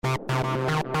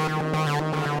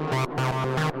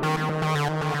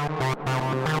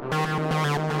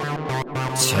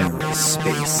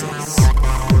TerraSpaces.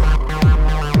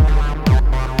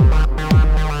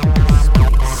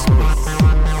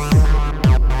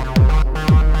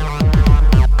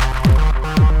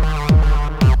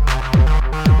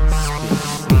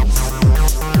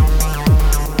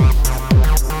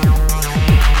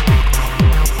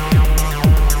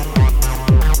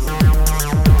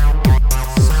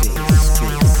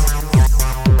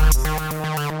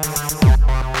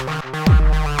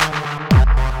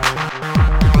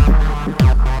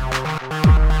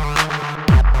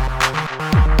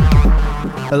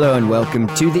 Hello and welcome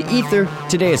to The Ether.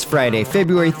 Today is Friday,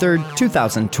 February 3rd,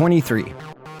 2023.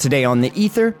 Today on The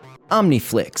Ether,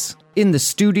 OmniFlix In the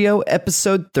Studio,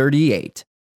 episode 38.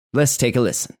 Let's take a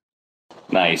listen.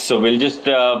 Nice. So we'll just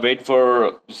wait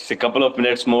for a couple of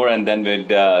minutes more and then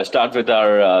we'll start with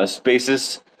our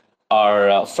spaces,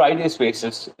 our Friday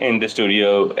spaces in the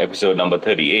studio, episode number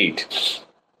 38.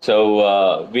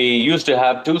 So we used to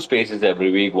have two spaces every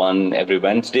week, one every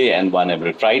Wednesday and one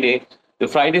every Friday. The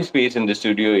Friday space in the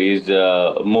studio is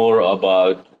more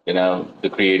about, the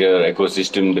creator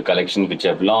ecosystem, the collections which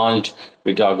have launched.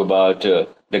 We talk about the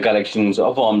collections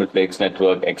of OmniFlix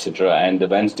network, etc. And the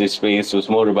Wednesday space was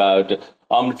more about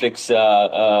OmniFlix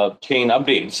chain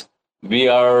updates. We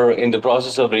are in the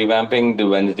process of revamping the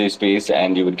Wednesday space,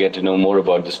 and you would get to know more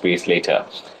about the space later.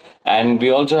 And we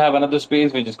also have another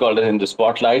space which is called In the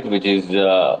Spotlight, which is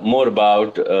more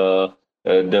about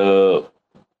the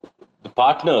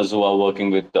partners who are working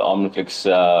with the OmniFlix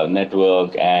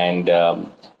network, and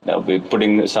we're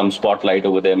putting some spotlight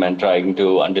over them and trying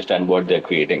to understand what they're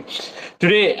creating.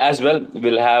 Today as well,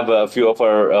 we'll have a few of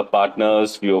our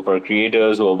partners, few of our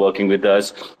creators who are working with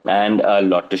us, and a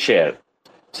lot to share.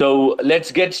 So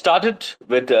let's get started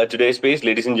with today's space.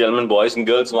 Ladies and gentlemen, boys and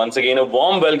girls, once again, a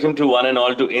warm welcome to one and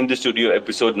all to In the Studio,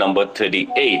 episode number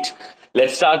 38.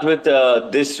 Let's start with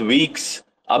this week's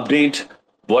update,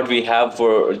 what we have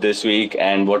for this week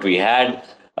and what we had.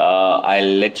 I'll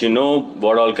let you know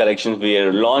what all collections we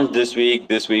launched this week.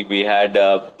 This week we had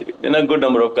a good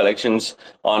number of collections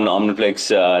on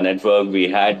OmniFlix network. We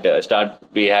had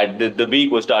the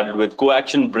week was started with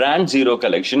Coaction Brand Zero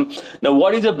collection. Now,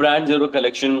 what is a Brand Zero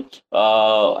collection?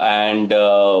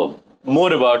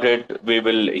 More about it we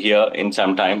will hear in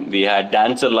some time. We had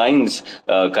Dancer Lines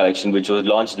collection, which was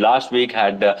launched last week,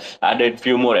 had added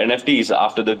few more NFTs.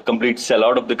 After the complete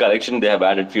sellout of the collection, they have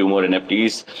added few more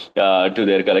NFTs to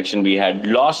their collection. We had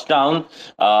Lost Town.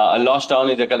 Lost Town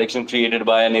is a collection created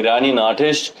by an Iranian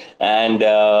artist, and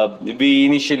we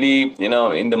initially,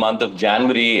 in the month of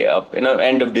January,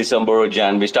 end of December or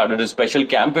Jan, we started a special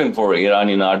campaign for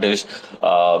Iranian artists.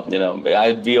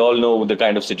 We all know the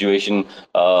kind of situation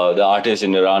the artists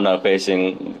in Iran are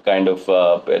facing, kind of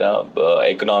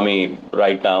economy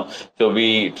right now. So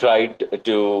we tried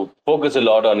to focus a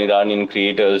lot on Iranian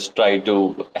creators, try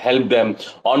to help them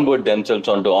onboard themselves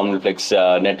onto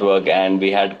OmniFlix network, and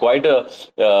we had quite a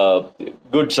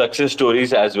good success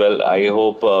stories as well. I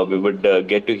hope we would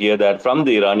get to hear that from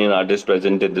the Iranian artists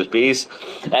present in the space.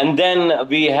 And then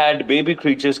we had Baby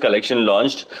Creatures collection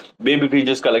launched. Baby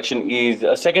Creatures collection is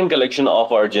a second collection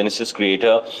of our Genesis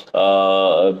creator,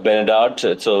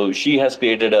 Benedart. So she has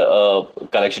created a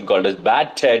collection called as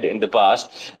Bad Ted in the past,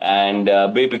 and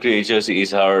Baby Creatures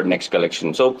is her next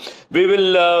collection. So we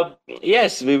will,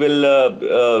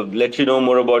 let you know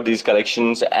more about these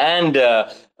collections and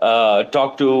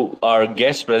talk to our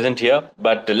guests present here.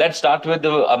 But let's start with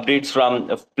the updates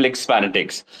from Flix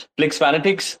Fanatics. Flix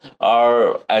Fanatics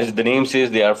are, as the name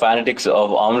says, they are fanatics of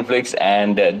OmniFlix,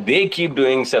 and they keep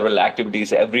doing several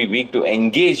activities every week to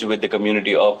engage with the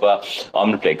community of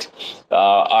OmniFlix.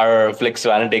 Our Flix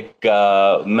Fanatic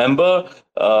member,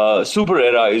 Super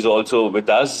Era, is also with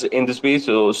us in the space.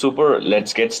 So Super,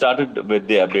 let's get started with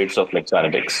the updates of Flix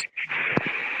Fanatics.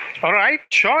 All right,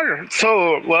 sure.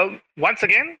 So, once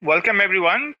again, welcome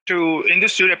everyone to In the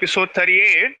Studio episode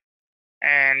 38,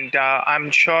 and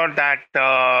I'm sure that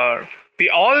we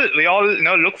all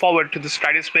look forward to this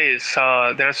Friday space.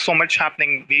 There's so much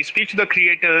happening. We speak to the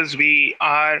creators. We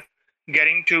are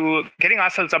getting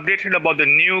ourselves updated about the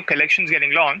new collections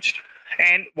getting launched.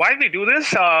 And while we do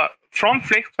this, from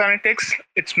Flix Fanatics,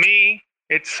 it's me,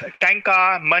 it's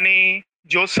Tanka, Mani,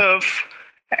 Joseph.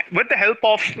 With the help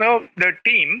of the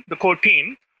team, the core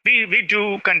team, we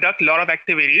do conduct a lot of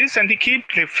activities, and we keep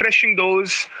refreshing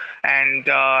those and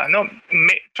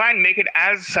try and make it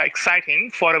as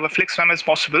exciting for our Flix fam as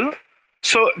possible.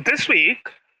 So this week,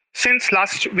 since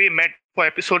last we met for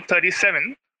episode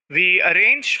 37, we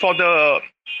arranged for the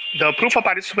proof of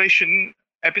participation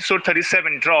episode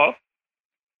 37 draw.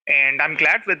 and I'm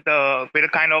glad with the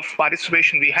kind of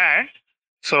participation we had.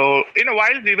 So in a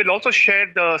while, we will also share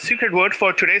the secret word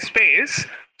for today's space.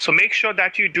 So make sure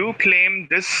that you do claim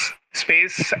this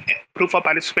space proof of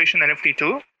participation NFT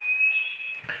too.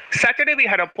 Saturday, we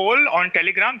had a poll on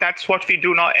Telegram. That's what we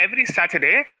do now every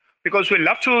Saturday because we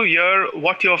love to hear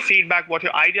what your feedback, what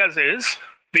your ideas is.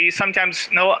 We sometimes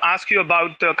ask you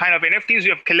about the kind of NFTs you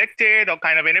have collected or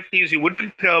kind of NFTs you would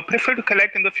prefer to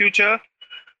collect in the future.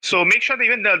 So make sure that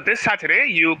even this Saturday,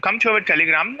 you come to our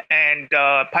Telegram and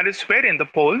participate in the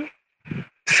poll.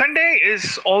 Sunday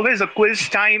is always a quiz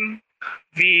time.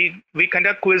 We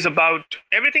conduct quiz about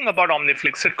everything about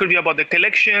OmniFlix. It could be about the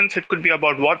collections. It could be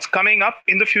about what's coming up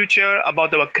in the future,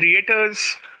 about our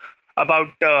creators, about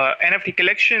NFT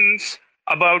collections,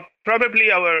 about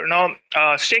probably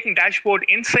our staking dashboard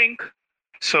in sync.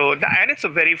 So and it's a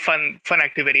very fun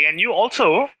activity. And you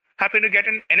also happen to get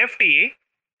an NFT.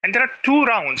 And there are 2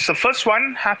 rounds. The first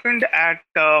one happened at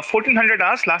 1400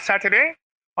 hours last Saturday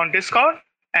on Discord.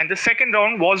 And the second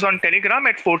round was on Telegram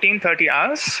at 1430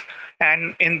 hours.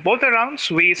 And in both the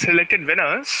rounds, we selected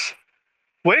winners,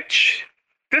 which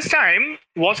this time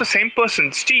was the same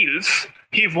person, Steels.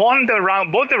 He won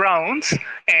both the rounds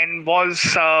and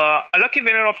was a lucky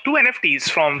winner of 2 NFTs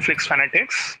from Flix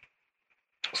Fanatics.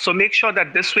 So make sure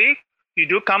that this week you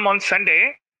do come on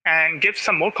Sunday and give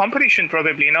some more competition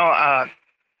probably.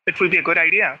 It will be a good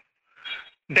idea.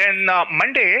 Then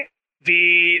Monday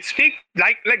we speak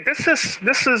like this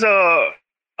is a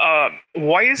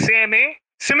voice AMA.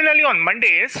 Similarly, on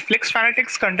Mondays, Flix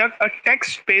Fanatics conduct a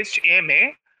text-based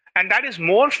AMA, and that is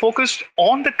more focused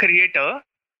on the creator.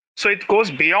 So it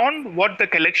goes beyond what the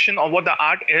collection or what the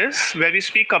art is, where we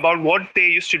speak about what they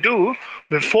used to do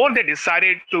before they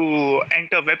decided to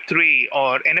enter Web3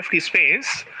 or NFT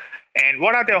space, and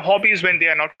what are their hobbies when they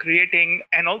are not creating,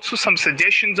 and also some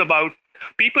suggestions about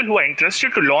people who are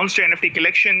interested to launch their NFT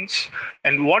collections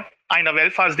and what kind of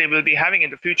alphas they will be having in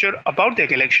the future about their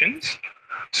collections.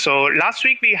 So last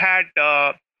week we had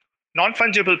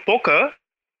non-fungible poker,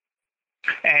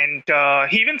 and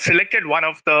he even selected one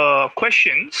of the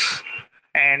questions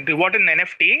and rewarded an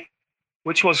NFT,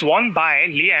 which was won by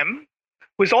Liam,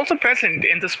 who is also present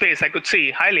in the space. I could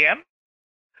see. Hi, Liam.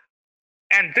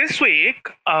 And this week,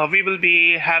 we will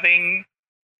be having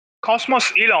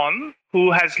Cosmos Elon, who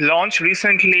has launched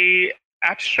recently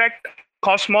Abstract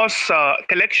Cosmos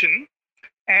collection.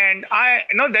 And I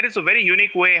know that is a very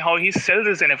unique way how he sells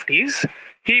his NFTs.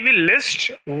 He will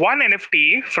list one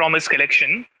NFT from his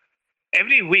collection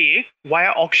every week via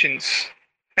auctions.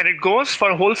 And it goes for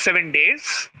a whole 7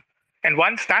 days. And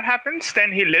once that happens,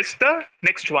 then he lists the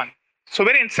next one. So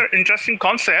very interesting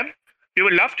concept. We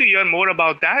would love to hear more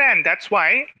about that. And that's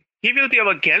why he will be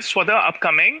our guest for the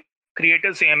upcoming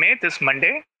Creators AMA this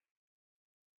Monday.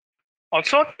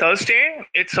 Also, Thursday,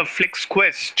 it's a Flix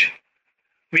Quest.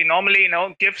 We normally,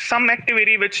 give some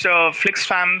activity which the Flix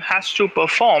fam has to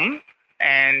perform,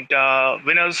 and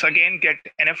winners again get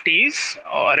NFTs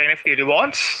or NFT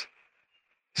rewards.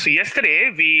 So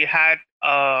yesterday we had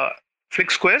a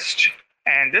Flix Quest,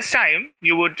 and this time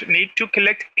you would need to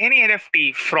collect any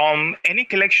NFT from any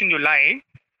collection you like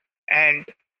and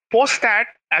post that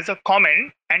as a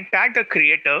comment and tag the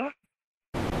creator.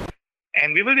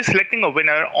 And we will be selecting a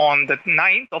winner on the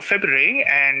 9th of February,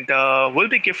 and we'll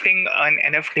be gifting an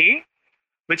NFT,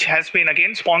 which has been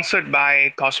again sponsored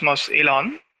by Cosmos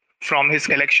Elon from his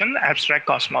collection, Abstract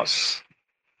Cosmos.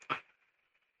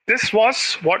 This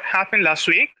was what happened last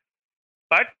week,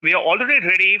 but we are already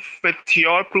ready with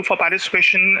your proof of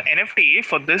participation NFT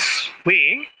for this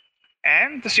week,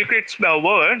 and the secret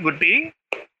word would be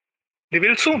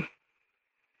revealed soon.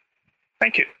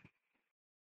 Thank you.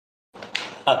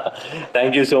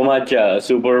 Thank you so much,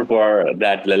 Super, for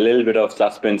that little bit of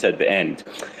suspense at the end.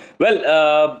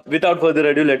 Well, without further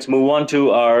ado, let's move on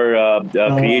to our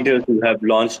creators who have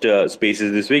launched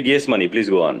spaces this week. Yes, Mani, please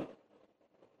go on.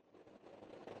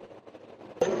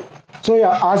 So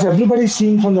yeah, as everybody's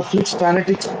seen from the Flix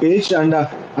Fanatics page and the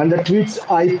tweets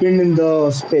I pinned in the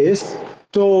space.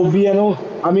 So we,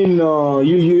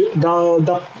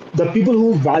 the people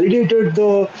who validated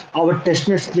our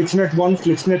testnets, FlixNet 1,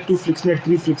 FlixNet 2, FlixNet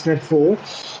 3, FlixNet 4.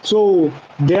 So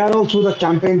they are also the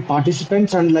campaign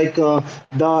participants, and the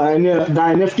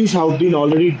NFTs have been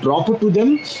already dropped to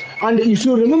them. And if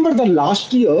you remember the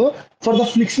last year for the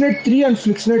FlixNet 3 and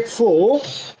FlixNet 4,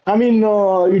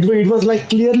 it was like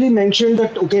clearly mentioned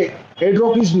that okay,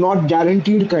 airdrop is not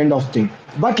guaranteed kind of thing.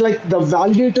 But like the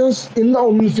validators in the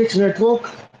OmniFlix network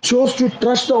chose to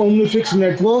trust the OmniFlix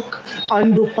network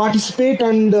and to participate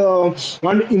and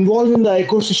involve in the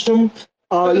ecosystem,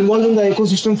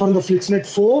 from the FlixNet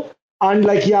 4. And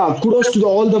like, yeah, kudos to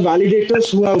all the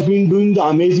validators who have been doing the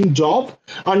amazing job.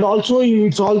 And also,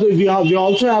 it's also we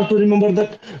also have to remember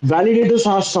that validators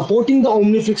are supporting the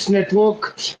OmniFlix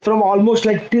network from almost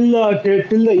like till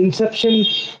the inception.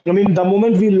 I mean, the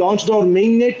moment we launched our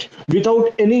mainnet,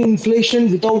 without any inflation,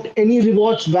 without any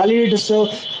rewards, validators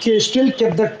still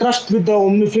kept the trust with the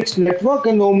OmniFlix network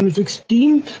and the OmniFlix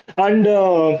team, and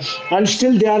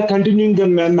still they are continuing the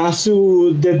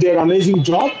massive their amazing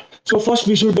job. So first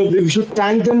we should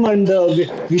thank them, and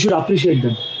we should appreciate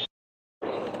them.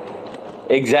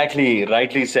 Exactly,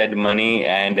 rightly said, Money.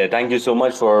 And thank you so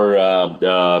much for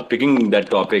picking that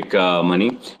topic,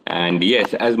 Money. And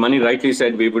yes, as Money rightly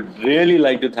said, we would really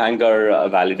like to thank our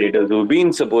validators who've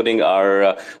been supporting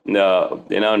our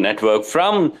network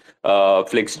from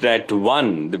FlixNet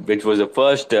 1, which was the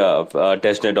first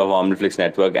testnet of OmniFlix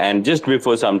network. And just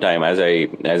before some time, as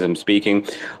I'm speaking,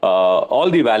 all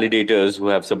the validators who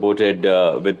have supported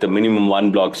with the minimum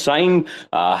one block sign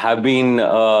have been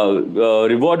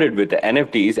rewarded with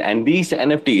NFTs, and these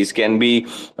NFTs can be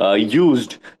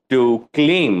used to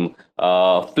claim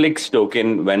Flix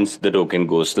token once the token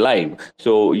goes live.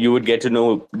 So you would get to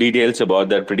know details about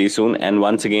that pretty soon. And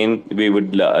once again, we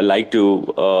would like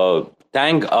to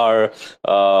thank our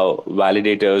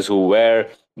validators who were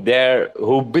there,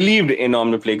 who believed in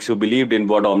OmniFlix, who believed in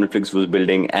what OmniFlix was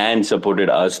building, and supported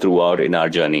us throughout in our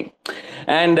journey.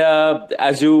 And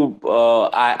as you,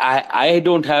 I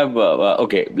don't have.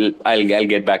 Okay, I'll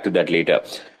get back to that later.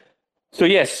 So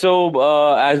yes, so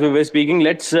as we were speaking,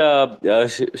 let's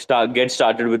get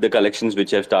started with the collections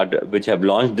which have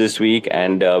launched this week,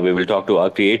 and we will talk to our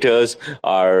creators,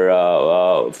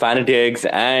 our fanatics,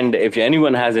 and if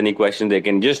anyone has any questions, they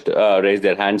can just raise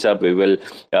their hands up. We will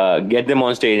get them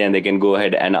on stage, and they can go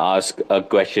ahead and ask a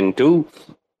question to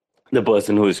the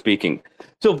person who is speaking.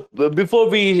 So before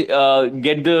we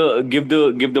give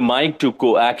the mic to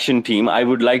co-action team, I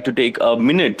would like to take a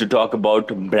minute to talk about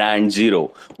Brand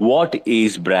Zero. What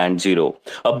is Brand Zero?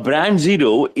 A Brand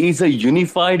Zero is a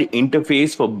unified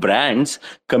interface for brands,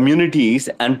 communities,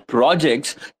 and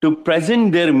projects to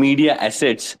present their media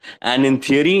assets and, in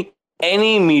theory,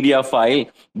 any media file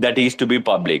that is to be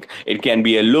public. It can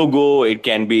be a logo, it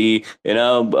can be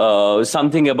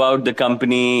something about the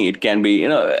company, it can be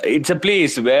it's a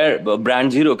place where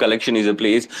Brand Zero collection is a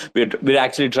place. We're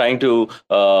actually trying to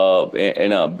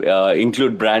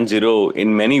include Brand Zero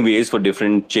in many ways for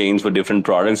different chains, for different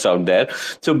products out there.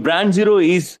 So Brand Zero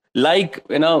is like,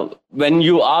 when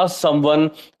you ask someone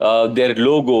their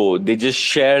logo, they just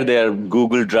share their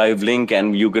Google Drive link,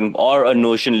 and you can, or a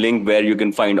Notion link where you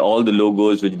can find all the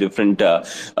logos with different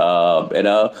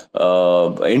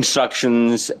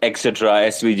instructions, etc.,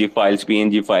 SVG files,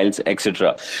 PNG files,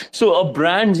 etc. So a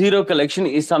Brand Zero collection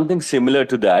is something similar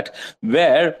to that,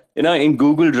 where in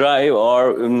Google Drive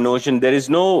or Notion, there is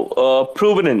no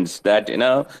provenance that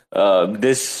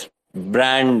this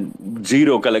Brand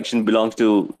Zero collection belongs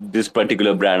to this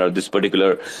particular brand or this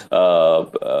particular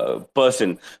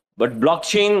person. But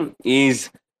blockchain is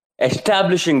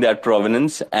establishing that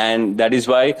provenance, and that is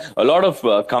why a lot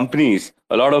of companies,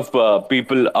 a lot of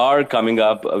people are coming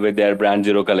up with their Brand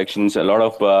Zero collections. A lot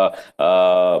of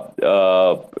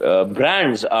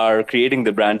brands are creating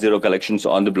the Brand Zero collections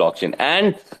on the blockchain.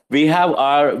 And we had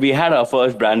our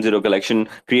first Brand Zero collection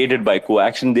created by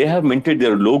Coaction. They have minted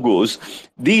their logos.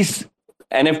 These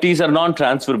NFTs are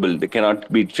non-transferable. They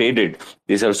cannot be traded.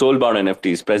 These are soul-bound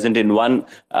NFTs present in one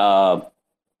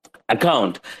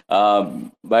account,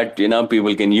 but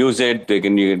people can use it.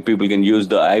 People can use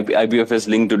the IPFS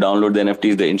link to download the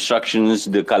NFTs, the instructions,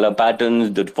 the color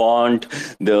patterns, the font,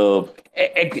 the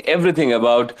everything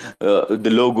about the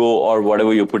logo or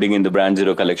whatever you're putting in the Brand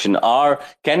Zero collection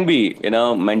can be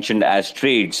mentioned as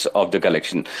traits of the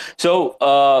collection. So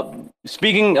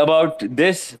speaking about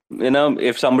this,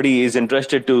 if somebody is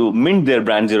interested to mint their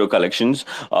Brand Zero collections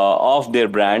of their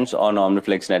brands on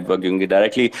OmniFlix network, you can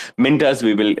directly mint us.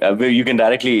 You can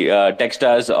directly text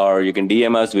us, or you can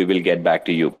DM us. We will get back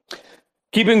to you.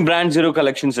 Keeping Brand Zero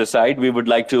collections aside, we would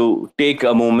like to take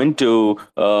a moment to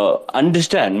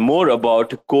understand more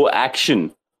about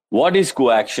Coaction. What is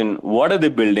Coaction? What are they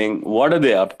building? What are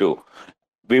they up to?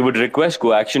 We would request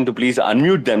Coaction to please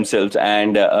unmute themselves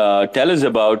and tell us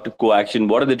about Coaction.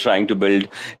 What are they trying to build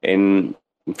in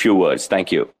a few words?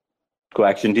 Thank you.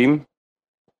 Coaction team.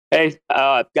 Hey,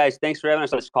 guys, thanks for having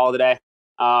us on this call today.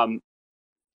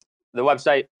 The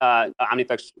website,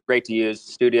 OmniFlix, great to use,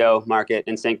 studio, market,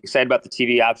 and sync. Excited about the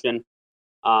TV option.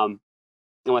 And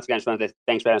once again, I just want to say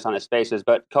thanks for having us on the spaces.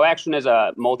 But Coaction is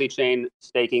a multi-chain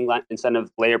staking incentive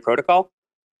layer protocol.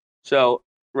 So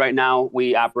right now,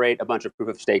 we operate a bunch of proof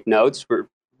of stake nodes for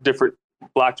different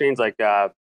blockchains like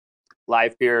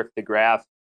live peer, the graph,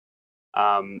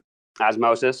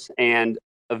 osmosis, and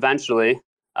eventually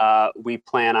we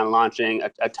plan on launching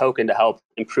a token to help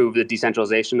improve the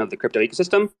decentralization of the crypto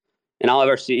ecosystem. And I'll have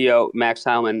our CEO, Max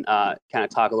Heilman, kind of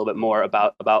talk a little bit more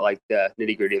about like the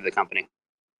nitty gritty of the company.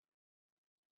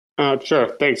 Sure.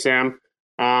 Thanks, Sam.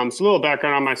 So a little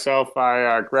background on myself.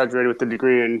 I graduated with a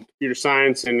degree in computer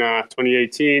science in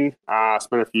 2018.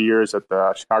 Spent a few years at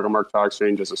the Chicago Mercantile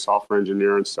Exchange as a software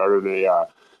engineer and started a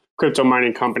crypto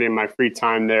mining company in my free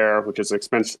time there, which is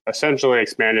essentially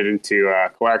expanded into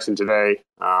Coaction today.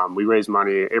 We raised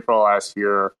money April last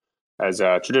year as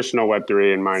a traditional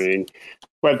Web3 mining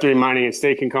and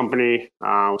staking company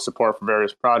with support for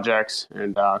various projects,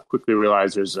 and quickly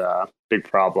realized there's a big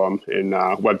problem in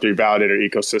Web3 validator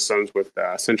ecosystems with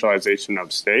centralization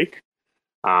of stake.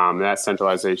 That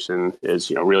centralization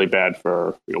is really bad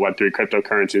for Web3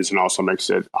 cryptocurrencies and also makes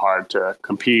it hard to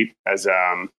compete as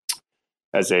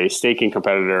a staking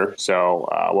competitor. So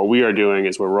what we are doing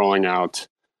is we're rolling out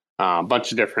a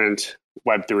bunch of different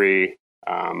Web3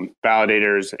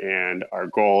 validators, and our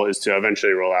goal is to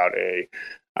eventually roll out a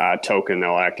token that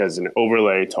will act as an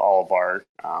overlay to all of our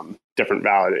different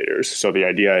validators. So the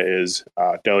idea is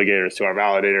delegators to our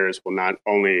validators will not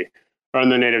only earn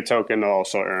the native token, they'll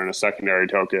also earn a secondary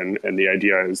token. And the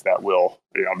idea is that we'll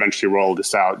eventually roll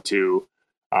this out to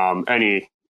any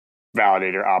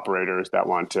validator operators that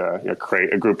want to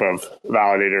create a group of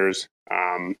validators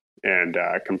and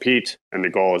compete. And the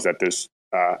goal is that this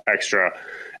extra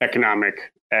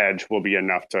economic edge will be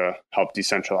enough to help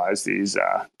decentralize these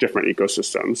different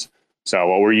ecosystems. So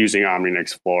what we're using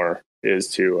OmniFlix for is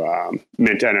to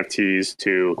mint NFTs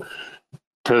to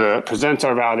present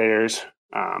our validators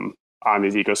on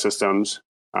these ecosystems.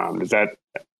 Does that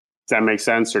make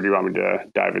sense, or do you want me to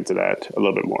dive into that a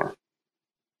little bit more?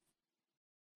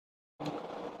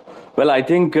 Well, I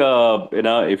think,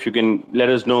 if you can let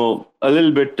us know a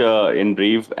little bit in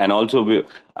brief, and also we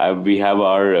have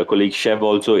our colleague Chev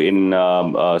also in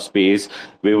space.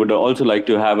 We would also like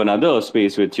to have another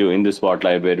space with you in the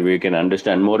spotlight where we can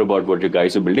understand more about what you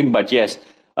guys are building. But yes,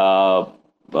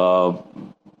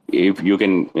 if you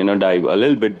can, dive a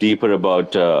little bit deeper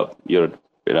about your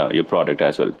product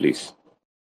as well, please.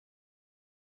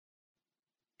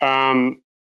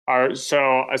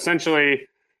 So essentially,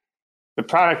 the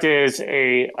product is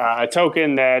a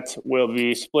token that will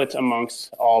be split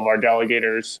amongst all of our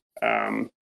delegators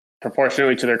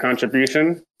proportionally to their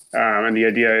contribution. And the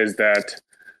idea is that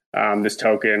this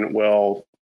token will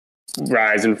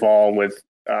rise and fall with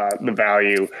the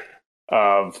value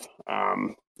of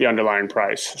the underlying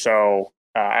price. So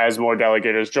as more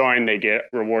delegators join, they get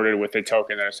rewarded with a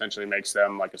token that essentially makes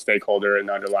them like a stakeholder in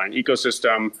the underlying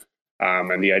ecosystem.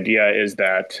 And the idea is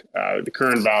that the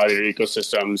current validator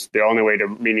ecosystems, the only way to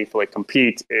meaningfully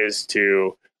compete is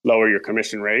to lower your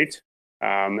commission rate.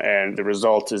 And the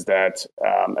result is that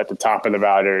at the top of the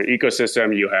validator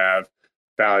ecosystem, you have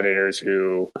validators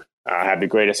who have the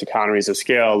greatest economies of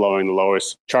scale,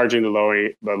 charging the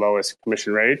lowest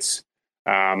commission rates.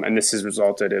 And this has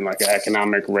resulted in like an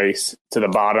economic race to the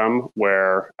bottom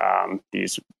where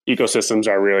these ecosystems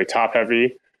are really top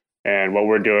heavy. And what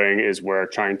we're doing is we're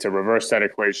trying to reverse that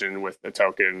equation with a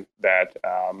token that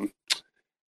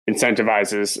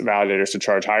incentivizes validators to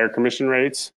charge higher commission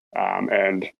rates.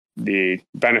 And the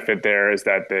benefit there is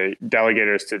that the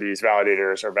delegators to these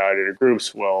validators or validator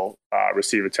groups will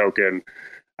receive a token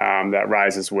that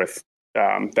rises with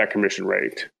that commission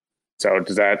rate. So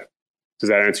does that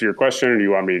answer your question, or do you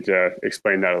want me to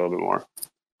explain that a little bit more?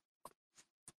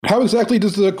 How exactly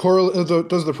does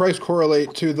the price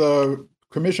correlate to the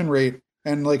commission rate,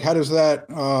 and like how is that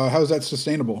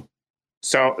sustainable?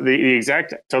 So the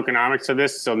exact tokenomics of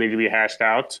this still need to be hashed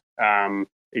out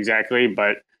exactly,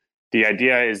 but the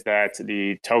idea is that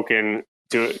the token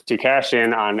to cash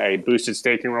in on a boosted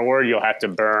staking reward, you'll have to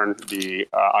burn the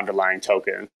underlying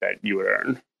token that you would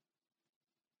earn.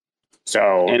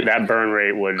 So that burn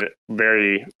rate would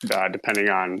vary depending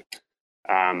on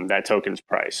that token's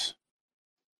price.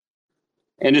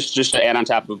 And just to add on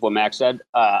top of what Max said,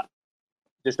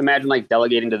 just imagine like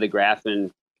delegating to the graph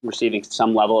and receiving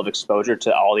some level of exposure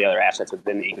to all the other assets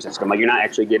within the ecosystem. Like you're not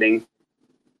actually getting,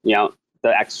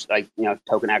 the X,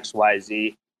 token X, Y,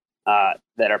 Z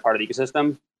that are part of the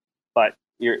ecosystem, but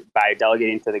you're by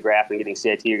delegating to the graph and getting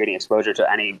CIT, you're getting exposure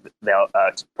to any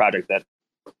project that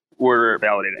we're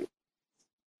validating.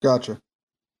 Gotcha.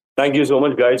 Thank you so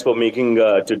much, guys, for making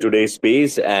to today's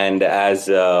space. And as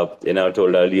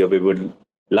told earlier, we would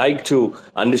like to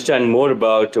understand more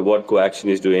about what Coaction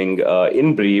is doing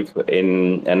in brief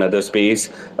in another space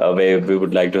where we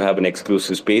would like to have an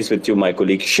exclusive space with you, my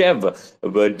colleague Chev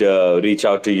would reach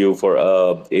out to you for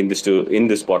in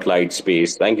the spotlight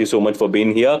space. Thank you so much for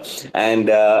being here. And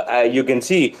you can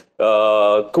see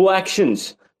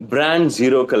Coaction's Brand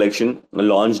Zero collection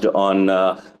launched on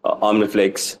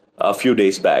OmniFlix a few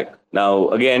days back. Now,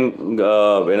 again,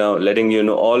 letting you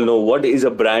know all know what is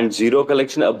a Brand Zero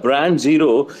collection. A Brand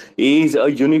Zero is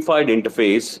a unified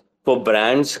interface for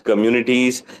brands,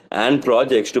 communities, and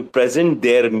projects to present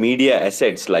their media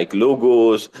assets like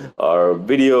logos or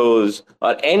videos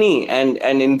or any and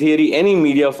in theory any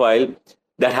media file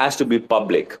that has to be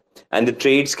public. And the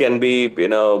trades can be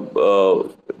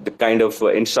the kind of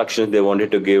instructions they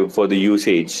wanted to give for the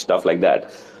usage, stuff like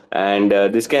that. And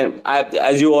this can,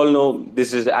 as you all know,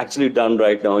 this is actually done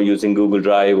right now using Google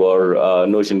Drive or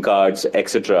Notion cards,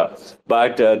 etc.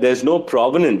 But there's no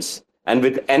provenance. And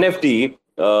with NFT,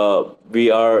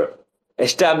 we are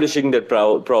establishing the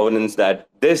provenance that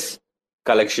this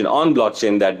collection on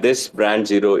blockchain, that this brand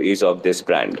zero is of this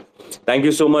brand. Thank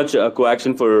you so much,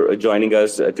 Coaction, for joining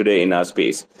us today in our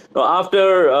space. Now,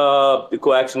 after the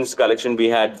Coaction's collection, we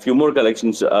had a few more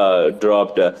collections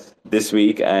dropped this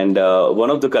week, and one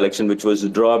of the collection which was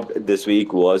dropped this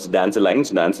week was Dance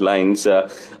Alliance. Dance Alliance,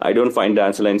 I don't find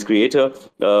Dance Alliance creator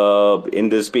in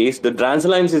this space. The Dance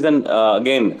Alliance is an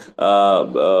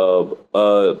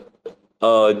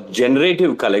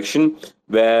generative collection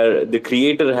where the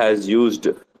creator has used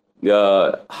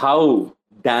how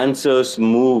dancers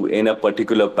move in a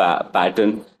particular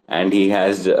pattern, and he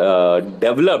has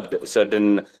developed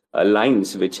certain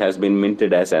lines which has been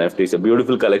minted as NFTs. A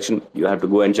beautiful collection. You have to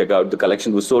go and check out. The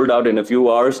collection was sold out in a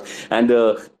few hours, and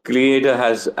the creator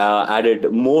has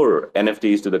added more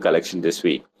NFTs to the collection this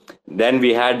week. Then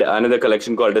we had another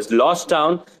collection called as Lost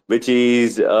Town, which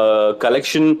is a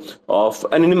collection of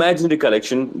an imaginary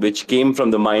collection which came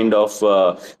from the mind of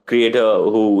a creator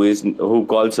who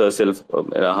calls herself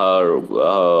her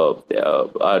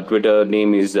Twitter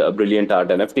name is Brilliant Art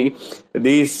NFT.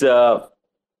 This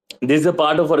is a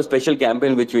part of our special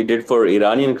campaign which we did for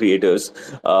Iranian creators,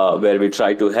 where we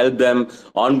try to help them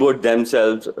onboard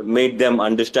themselves, make them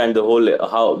understand the whole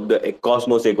how the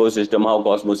Cosmos ecosystem, how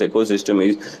Cosmos ecosystem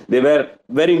is. They were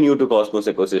very new to Cosmos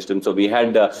ecosystem, so we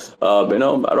had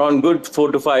around good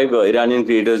 4 to 5 Iranian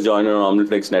creators join on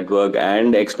OmniFlix network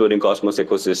and exploring Cosmos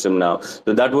ecosystem now.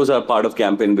 So that was a part of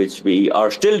campaign which we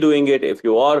are still doing it. If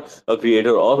you are a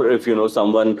creator or if you know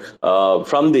someone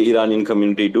from the Iranian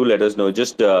community, do let us know.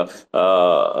 Just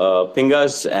ping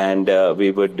us, and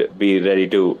we would be ready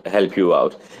to help you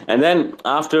out. And then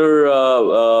after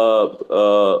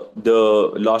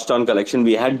the Lost Town collection,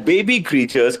 we had Baby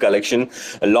Creatures collection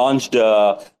launched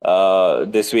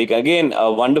this week. Again, a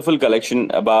wonderful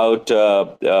collection about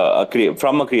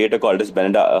from a creator called as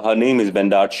Benedart. Her name is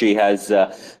Benedart. She has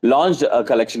launched a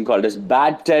collection called as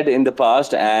Bad Ted in the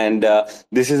past, and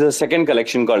this is a second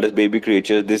collection called as Baby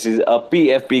Creatures. This is a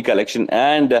PFP collection,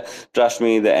 and trust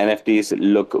me, the NFTs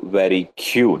look very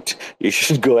cute. You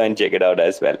should go and check it out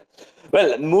as well.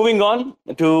 Well, moving on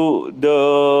to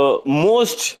the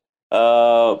most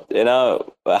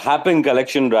happening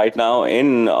collection right now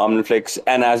in OmniFlix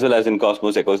and as well as in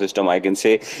Cosmos ecosystem, I can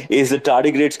say, is the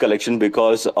Tardigrades collection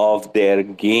because of their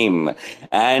game.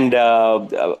 And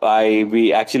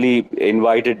we actually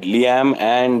invited Liam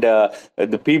and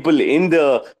the people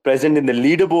present in the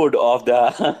leaderboard of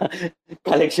the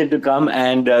collection to come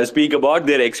and speak about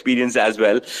their experience as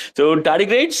well. So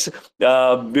Tardigrades,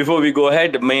 before we go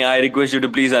ahead, may I request you to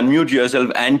please unmute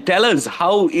yourself and tell us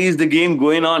how is the game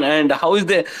going on and how is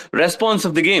the response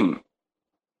of the game?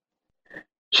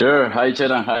 Sure. Hi,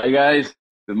 Chetan. Hi, guys.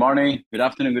 Good morning, good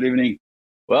afternoon, good evening.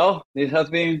 Well, this has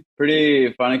been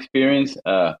pretty fun experience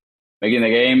making the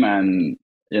game and,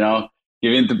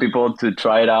 giving to people to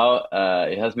try it out.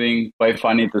 It has been quite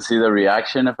funny to see the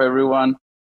reaction of everyone.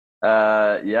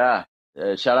 Shout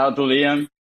out to Liam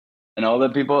and all the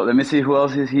people. Let me see who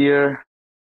else is here.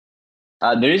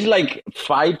 There is like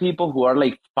 5 people who are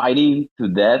like fighting to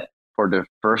death for the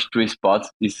first 3 spots.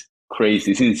 It's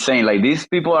crazy. It's insane. Like these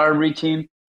people are reaching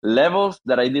levels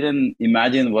that I didn't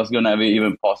imagine was gonna be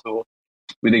even possible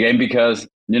with the game, because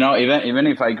even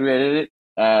if I created it,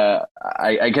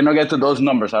 I cannot get to those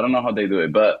numbers. I don't know how they do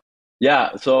it, but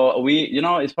yeah. So we,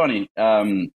 it's funny.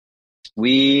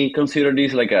 We consider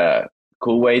this like a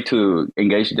cool way to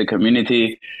engage the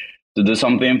community, to do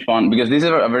something fun, because this is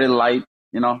a very light,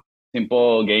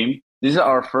 simple game. This is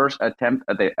our first attempt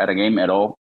at a game at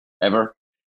all, ever.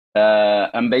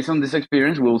 And based on this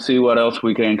experience, we'll see what else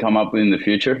we can come up with in the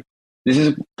future. This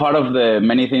is part of the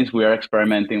many things we are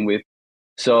experimenting with.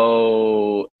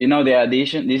 So, the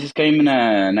addition, this is came in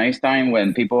a nice time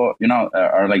when people,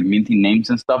 are like minting names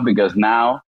and stuff, because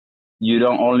now you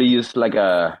don't only use like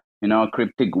a,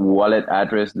 cryptic wallet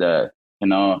address that,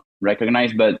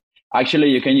 recognized, but actually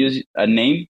you can use a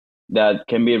name that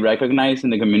can be recognized in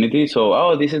the community. So,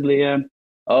 oh, this is Liam.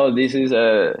 Oh, this is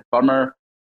a farmer.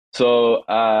 So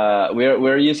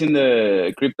we're using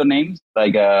the crypto names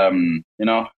like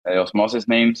Osmosis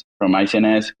names from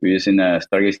ICNS. We're using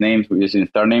Stargaze names. We're using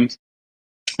star names,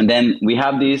 and then we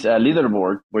have this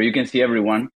leaderboard where you can see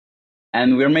everyone.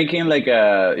 And we're making like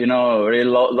a very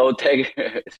low tech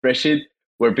spreadsheet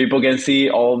where people can see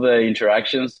all the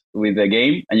interactions with the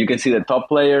game, and you can see the top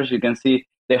players. You can see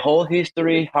the whole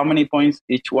history, how many points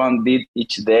each one did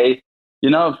each day.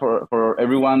 For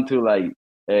everyone to like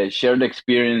share the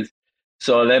experience.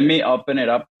 So let me open it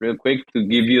up real quick to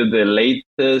give you the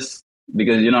latest,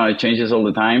 because it changes all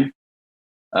the time.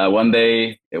 One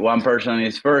day one person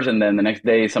is first, and then the next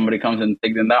day somebody comes and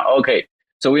takes them down. Okay,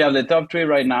 so we have the top three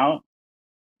right now.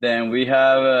 Then we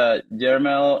have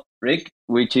Jermel Rick,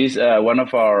 which is one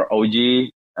of our OG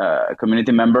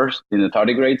community members in the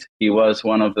tardigrades. He was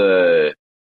one of the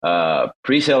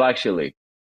pre-sale actually,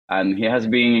 and he has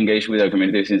been engaged with our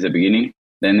community since the beginning.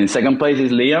 Then in second place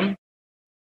is Liam,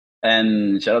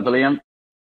 and shout out to Liam.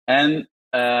 And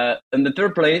in the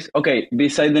third place, okay,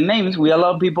 beside the names, we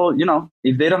allow people,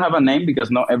 if they don't have a name,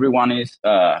 because not everyone is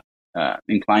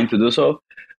inclined to do so,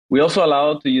 we also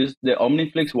allow to use the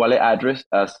OmniFlix wallet address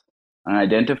as an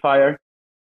identifier.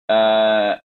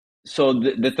 So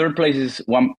the third place is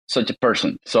one such a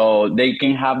person. So they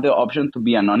can have the option to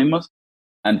be anonymous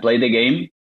and play the game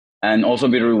and also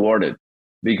be rewarded.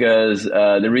 Because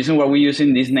the reason why we're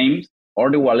using these names or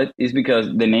the wallet is because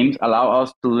the names allow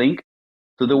us to link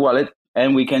to the wallet,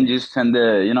 and we can just send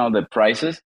the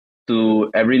prices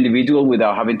to every individual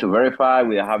without having to verify,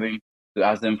 without having to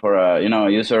ask them for a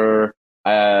user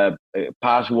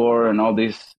password and all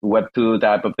this Web2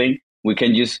 type of thing. We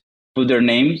can just put their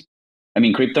names,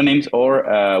 crypto names or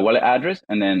wallet address,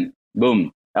 and then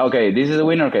boom. Okay, this is the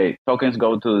winner. Okay, tokens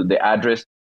go to the address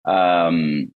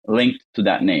linked to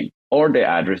that name or the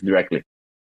address directly.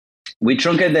 We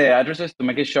truncate the addresses to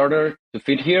make it shorter to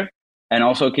fit here and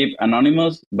also keep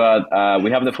anonymous, but we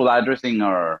have the full address in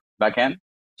our backend,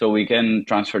 so we can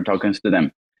transfer tokens to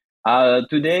them.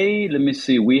 Today, let me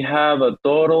see, we have a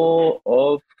total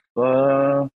of,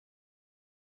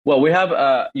 we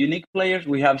have unique players.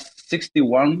 We have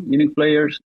 61 unique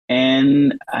players,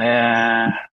 and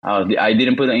I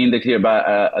didn't put an index here, but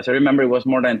as I remember, it was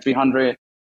more than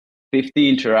 350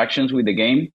 interactions with the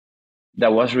game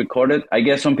that was recorded. I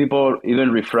guess some people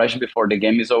even refresh before the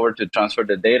game is over to transfer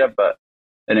the data, but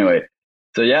anyway.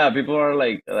 So yeah, people are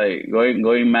like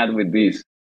going mad with this.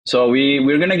 So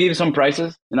we're gonna give some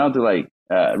prizes, to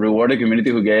reward the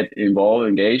community who get involved,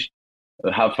 engaged,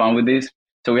 have fun with this.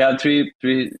 So we have three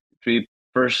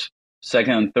first,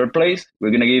 second, and third place.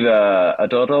 We're gonna give a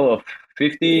total of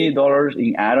 $50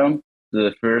 in Atom to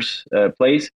the first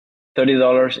place,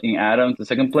 $30 in Atom to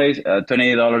second place,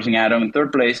 $28 in Atom in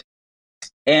third place.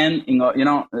 And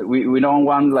we don't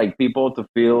want like people to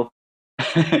feel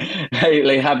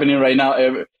like happening right now.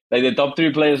 Like the top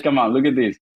three players, come on, look at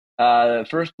this.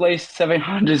 First place,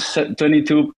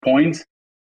 722 points.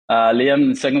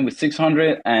 Liam second with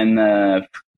 600, and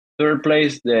third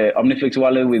place, the OmniFlix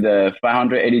wallet with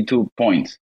 582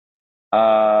 points.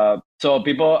 So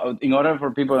people, in order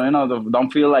for people, don't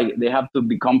feel like they have to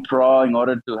become pro in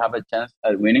order to have a chance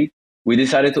at winning, we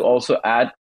decided to also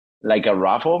add like a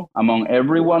raffle among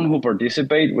everyone who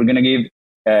participate. We're gonna give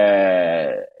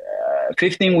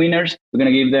 15 winners. We're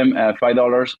gonna give them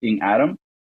 $5 in Atom.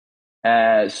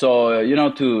 So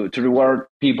to reward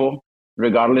people,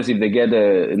 regardless if they get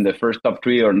in the first top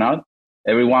three or not,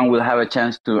 everyone will have a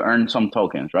chance to earn some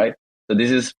tokens, right? So this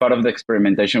is part of the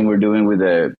experimentation we're doing with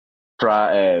the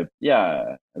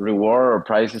reward or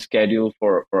prize schedule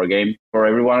for a game, for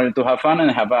everyone to have fun and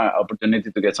have an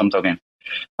opportunity to get some tokens.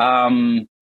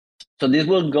 So this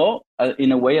will go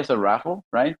in a way as a raffle,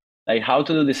 right? Like how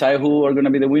to decide who are going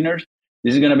to be the winners.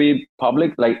 This is going to be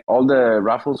public, like all the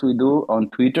raffles we do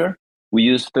on Twitter. We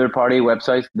use third-party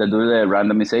websites that do the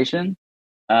randomization.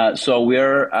 So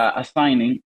we're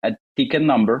assigning a ticket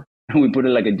number. We put it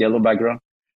like a yellow background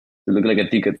to look like a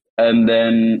ticket. And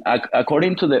then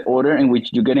according to the order in which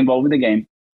you get involved with the game,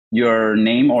 your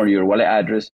name or your wallet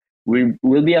address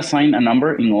will be assigned a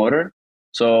number in order.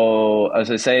 So as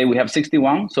I say, we have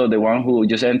 61. So the one who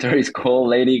just entered is called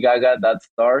Lady Gaga, that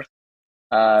stars.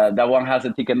 That one has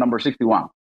a ticket number 61.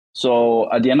 So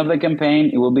at the end of the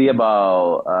campaign, it will be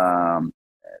about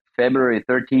February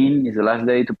 13 is the last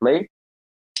day to play.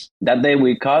 That day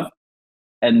we cut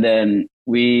and then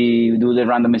we do the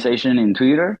randomization in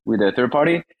Twitter with a third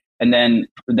party, and then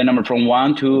the number from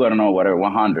 1 to, I don't know, whatever,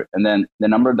 100, and then the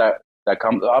number that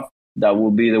comes up, that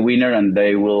will be the winner, and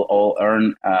they will all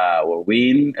earn or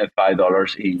win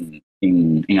 $5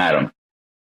 in items.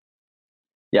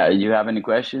 Yeah, you have any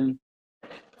questions?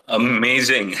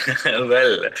 Amazing.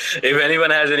 Well, if anyone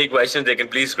has any questions, they can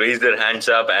please raise their hands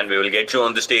up and we will get you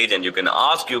on the stage and you can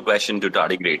ask your question to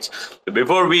Tardigrades.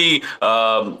 Before we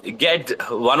get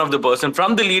one of the person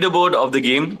from the leaderboard of the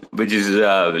game, which is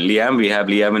Liam, we have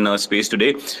Liam in our space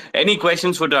today. Any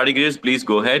questions for Tardigrades, please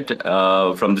go ahead.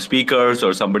 From the speakers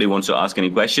or somebody wants to ask any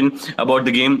question about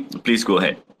the game, please go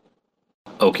ahead.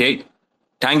 Okay.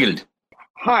 Tangled.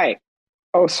 Hi.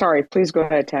 Oh, sorry. Please go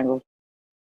ahead, Tangled.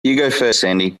 You go first,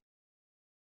 Sandy.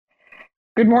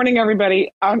 Good morning,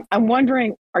 everybody. I'm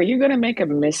wondering, are you going to make a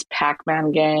Miss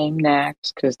Pac-Man game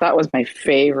next? Because that was my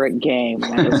favorite game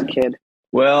when I was a kid.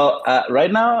 Well,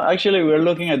 right now, actually, we're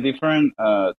looking at different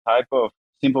type of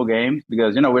simple games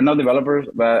because, we're not developers,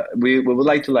 but we would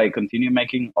like to continue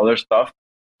making other stuff.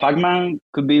 Pac-Man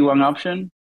could be one option.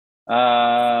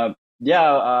 I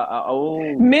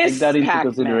will take that into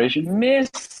consideration.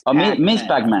 Miss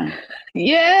Pac-Man.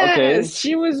 Yes, okay.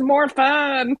 She was more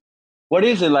fun. What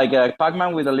is it, like a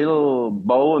Pac-Man with a little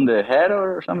bow on the head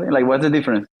or something? Like, what's the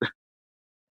difference?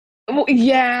 Well,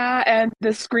 yeah, and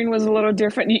the screen was a little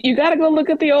different. You got to go look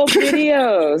at the old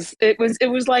videos. It was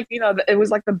like, it was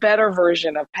like the better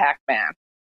version of Pac-Man.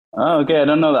 Oh, okay, I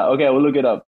don't know that. Okay, I will look it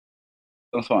up.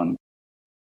 Sounds fun.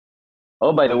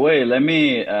 Oh, by the way, let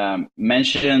me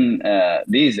mention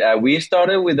this. We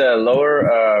started with a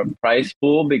lower price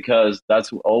pool because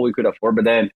that's all we could afford. But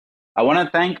then I want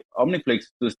to thank OmniFlix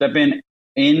to step in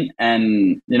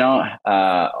and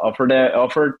offer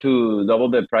to double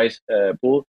the price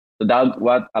pool. So that's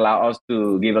what allow us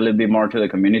to give a little bit more to the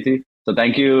community. So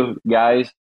thank you,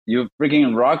 guys. You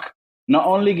freaking rock. Not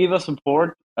only give us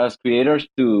support as creators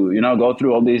to go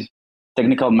through all these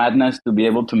technical madness to be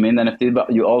able to mint NFTs,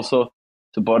 but you also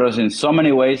support us in so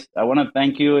many ways. I want to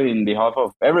thank you in behalf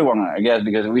of everyone, I guess,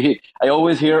 because I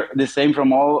always hear the same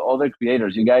from all other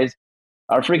creators. You guys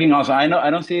are freaking awesome. I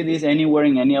don't see this anywhere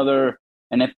in any other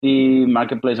NFT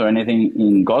marketplace or anything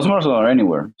in Cosmos or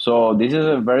anywhere. So this is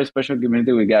a very special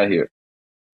community we got here.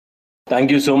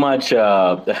 Thank you so much,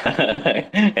 Eli.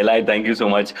 Thank you so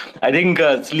much. I think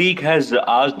Sleek has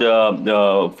asked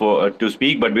to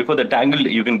speak, but before the Tangled,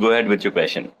 you can go ahead with your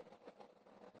question.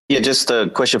 Yeah, just a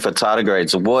question for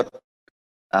Tardigrades.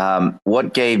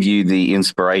 What gave you the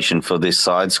inspiration for this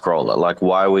side scroller? Like,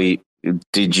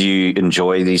 did you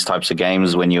enjoy these types of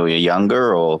games when you were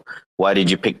younger, or why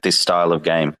did you pick this style of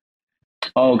game?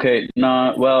 Okay,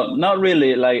 no, well, not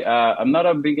really. Like, I'm not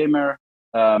a big gamer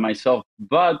myself,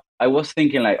 but I was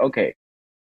thinking okay,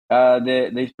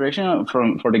 the inspiration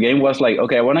for the game was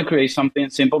okay, I want to create something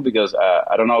simple because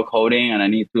I don't know coding and I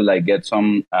need to get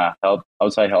some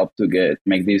outside help to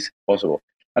make this possible.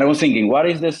 And I was thinking, what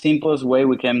is the simplest way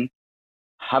we can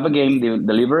have a game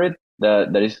deliver it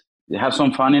that is have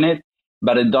some fun in it,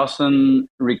 but it doesn't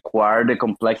require the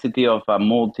complexity of a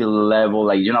multi-level,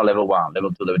 level 1,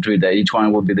 level 2, level 3, that each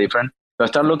one will be different. So I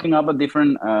started looking up at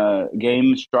different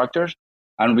game structures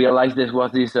and realized this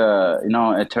was this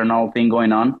eternal thing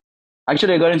going on.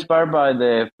 Actually, I got inspired by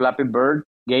the Flappy Bird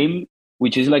game,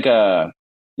 which is like a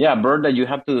bird that you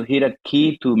have to hit a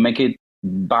key to make it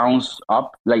bounce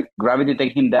up, like gravity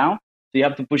take him down. So you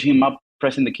have to push him up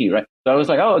pressing the key, right? So I was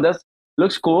like, oh, that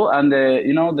looks cool. And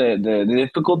the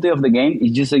difficulty of the game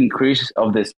is just the increase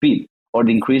of the speed or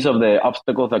the increase of the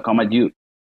obstacles that come at you.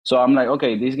 So I'm like,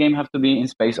 okay, this game has to be in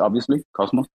space, obviously,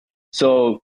 Cosmos.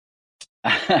 So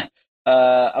I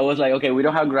was like, okay, we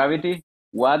don't have gravity.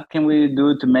 What can we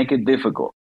do to make it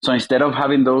difficult? So instead of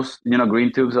having those,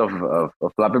 green tubes of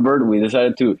Flappy Bird, we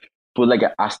decided to put like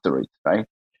an asteroid, right?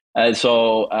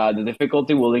 So the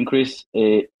difficulty will increase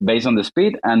based on the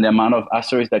speed and the amount of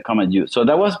asteroids that come at you. So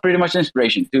that was pretty much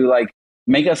inspiration to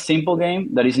make a simple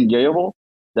game that is enjoyable,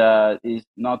 that is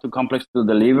not too complex to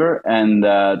deliver, and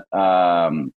that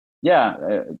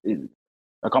it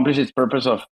accomplishes its purpose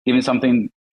of giving something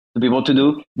to people to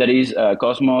do that is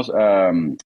Cosmos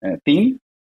theme,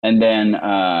 and then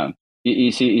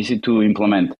easy to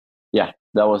implement. Yeah,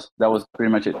 that was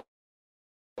pretty much it.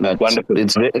 Wonderful.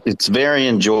 It's very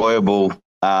enjoyable,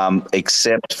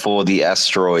 except for the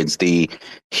asteroids. The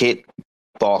hit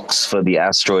box for the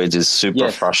asteroids is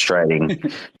super frustrating.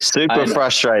 Super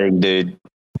frustrating, dude.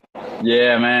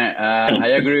 Yeah, man. I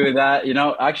agree with that.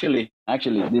 Actually,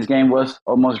 this game was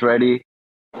almost ready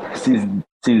since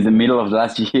the middle of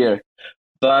last year.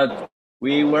 But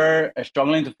we were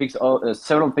struggling to fix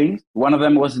several things. One of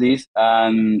them was this,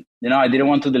 and I didn't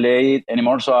want to delay it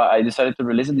anymore, so I decided to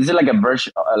release it. This is like a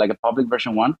version, like a public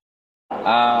version one.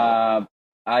 I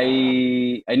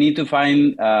need to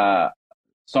find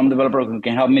some developer who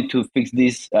can help me to fix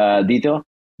this detail.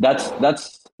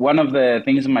 That's one of the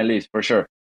things on my list for sure.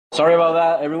 Sorry about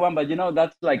that, everyone, but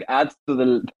that's like adds to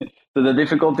the to the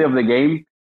difficulty of the game,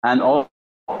 and all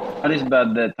notice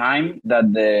that the time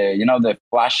that the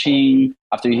flashing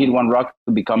after you hit one rock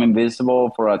to become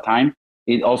invisible for a time,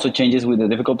 it also changes with the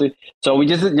difficulty. So we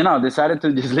just decided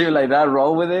to just leave it like that,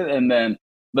 roll with it, and then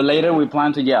but later we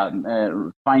plan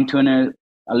to fine tune it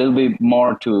a little bit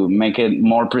more to make it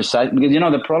more precise, because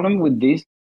the problem with this,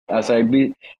 as I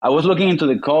was looking into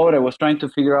the code, I was trying to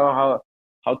figure out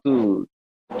how to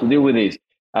deal with this.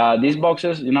 These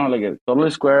boxes, like a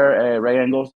totally square right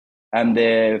angles, and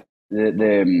the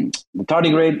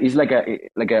tardigrade is like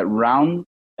a round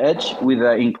edge with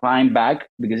an inclined back,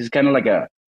 because it's kind of like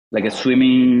a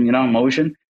swimming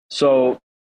motion. So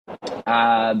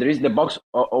there is the box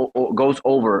goes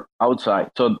over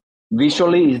outside, so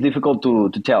visually it's difficult to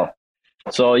tell.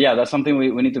 So yeah, that's something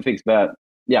we need to fix. But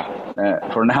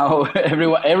for now,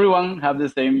 everyone have the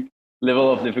same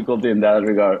level of difficulty in that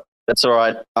regard. That's all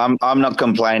right. I'm not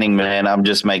complaining, man. I'm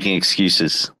just making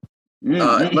excuses.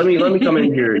 Let me come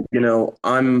in here.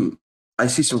 I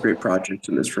see some great projects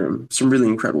in this room, some really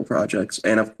incredible projects,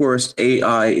 and of course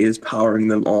AI is powering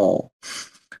them all.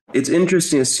 It's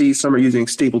interesting to see some are using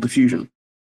Stable Diffusion,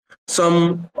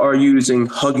 some are using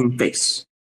Hugging Face,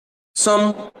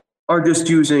 some are just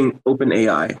using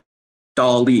OpenAI,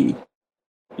 DALL-E.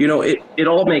 It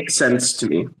all makes sense to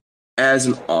me as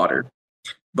an otter.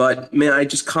 But may I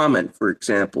just comment, for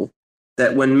example,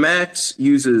 that when Max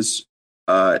uses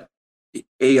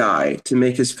AI to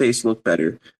make his face look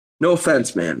better, no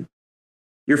offense, man,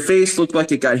 your face looked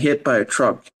like it got hit by a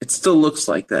truck. It still looks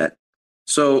like that.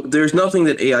 So there's nothing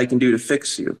that AI can do to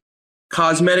fix you.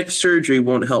 Cosmetic surgery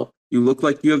won't help. You look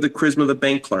like you have the charisma of a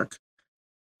bank clerk.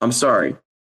 I'm sorry.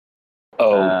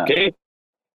 Okay.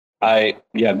 Go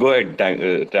ahead,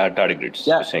 Tardigrades.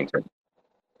 Yeah. Saying something.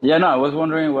 Yeah, no, I was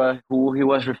wondering who he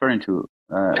was referring to.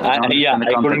 I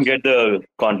couldn't get the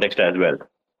context as well.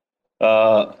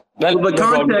 The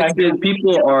context is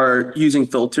people are using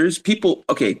filters.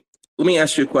 Okay, let me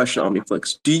ask you a question,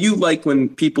 OmniFlix. Do you like when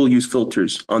people use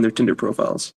filters on their Tinder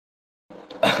profiles?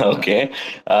 Okay.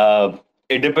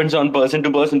 It depends on person to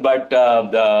person, but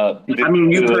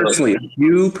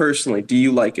you personally, do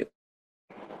you like it?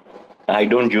 I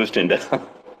don't use Tinder.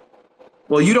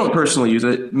 Well, you don't personally use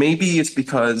it. Maybe it's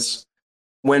because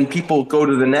when people go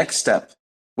to the next step,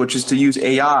 which is to use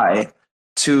AI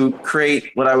to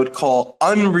create what I would call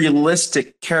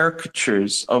unrealistic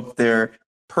caricatures of their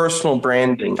personal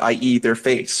branding, i.e. their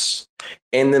face,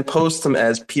 and then post them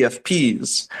as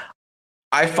PFPs,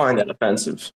 I find that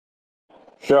offensive.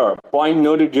 Sure. Point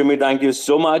noted, Jimmy. Thank you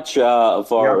so much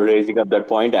for raising up that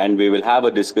point, and we will have a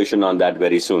discussion on that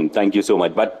very soon. Thank you so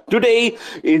much. But today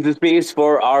is the space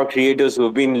for our creators who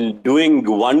have been doing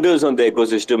wonders on the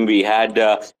ecosystem. We had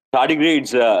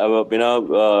Tardigrades,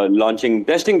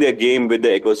 testing their game with the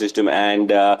ecosystem, and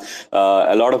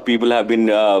a lot of people have been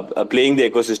playing the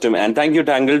ecosystem. And thank you,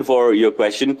 Tangled, for your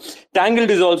question. Tangled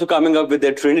is also coming up with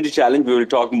their Trinity Challenge. We will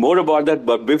talk more about that.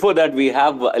 But before that, we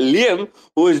have Liam,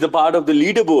 who is the part of the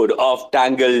leaderboard of of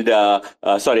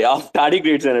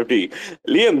Tardigrades NFT.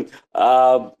 Liam,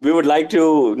 we would like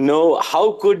to know,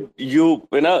 how could you,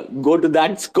 go to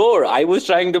that score? I was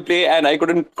trying to play and I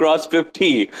couldn't cross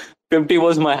 50. 50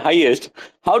 was my highest.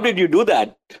 How did you do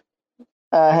that?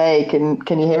 Hey,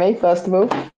 can you hear me, first of all?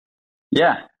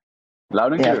 Yeah,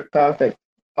 loud and clear. Perfect.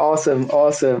 Awesome.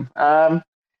 I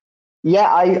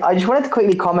just wanted to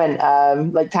quickly comment.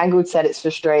 Like Tangled said, it's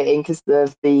frustrating because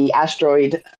of the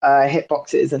asteroid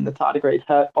hitboxes and the tardigrade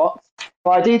hurt box.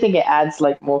 But I do think it adds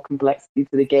like more complexity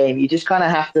to the game. You just kind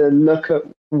of have to look at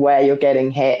where you're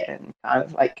getting hit and kind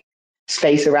of like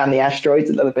space around the asteroids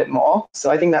a little bit more.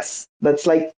 So I think that's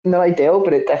like not ideal,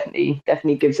 but it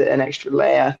definitely gives it an extra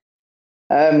layer.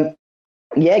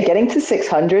 Getting to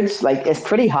 600s, like, it's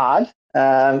pretty hard.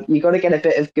 You got to get a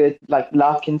bit of good like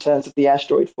luck in terms of the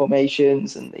asteroid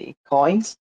formations and the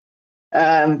coins.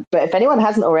 But if anyone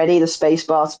hasn't already, the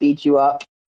spacebar speeds you up,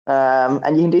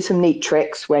 and you can do some neat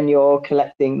tricks when you're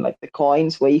collecting like the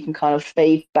coins, where you can kind of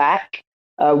fade back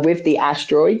with the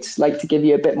asteroids, like to give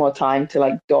you a bit more time to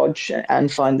like dodge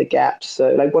and find the gaps.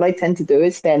 So like what I tend to do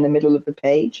is stay in the middle of the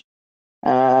page,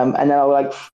 and then I'll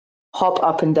like hop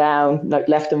up and down, like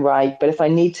left and right. But if I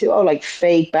need to, I'll like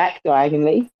fade back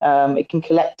diagonally. It can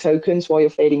collect tokens while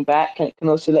you're fading back, and it can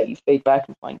also let you fade back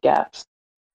and find gaps.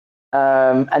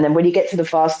 And then when you get to the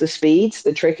faster speeds,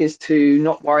 the trick is to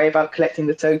not worry about collecting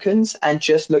the tokens and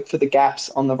just look for the gaps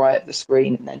on the right of the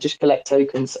screen and then just collect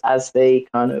tokens as they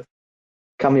kind of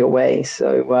come your way.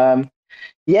 So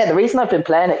yeah, the reason I've been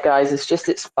playing it, guys, is just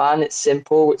it's fun, it's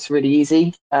simple, it's really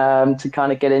easy to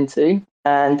kind of get into.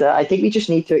 And I think we just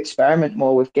need to experiment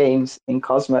more with games in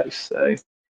Cosmos. So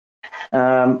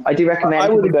I do recommend I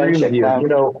would people go and agree check with it you. out. You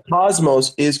know,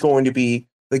 Cosmos is going to be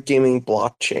the gaming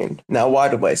blockchain. Now, why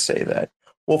do I say that?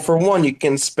 Well, for one, you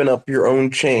can spin up your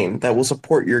own chain that will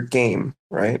support your game,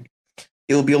 right?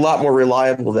 It'll be a lot more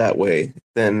reliable that way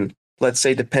than, let's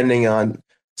say, depending on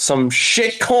some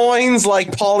shit coins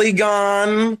like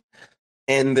Polygon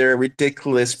and their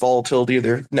ridiculous volatility of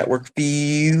their network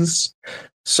fees.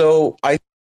 So I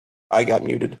got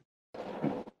muted.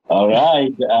 All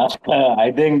right.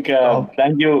 I think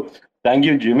thank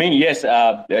you, Jimmy. Yes,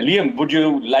 Liam, would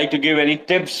you like to give any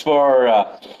tips for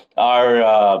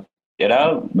our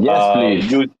Yes,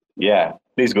 please. youth? Yeah,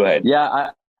 please go ahead.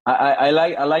 Yeah, I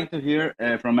like to hear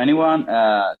from anyone,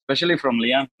 especially from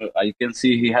Liam. I can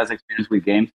see he has experience with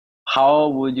games. How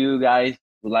would you guys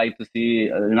like to see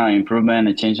improvement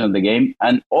and change on the game,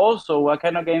 and also what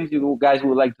kind of games you guys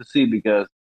would like to see? Because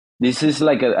this is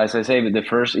like as I say, the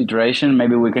first iteration.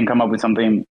 Maybe we can come up with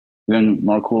something even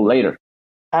more cool later.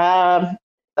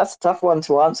 That's a tough one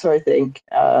to answer, I think.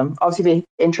 Obviously, be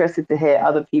interested to hear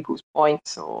other people's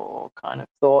points or kind of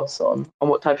thoughts on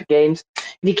what type of games.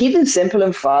 If you keep them simple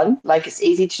and fun, like it's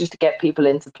easy to just get people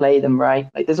in to play them, right?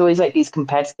 Like there's always like these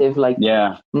competitive like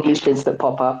niches that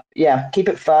pop up. Yeah, keep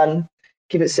it fun,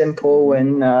 keep it simple,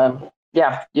 and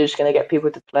yeah, you're just gonna get people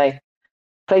to play.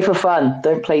 Play for fun,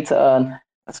 don't play to earn.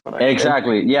 That's what I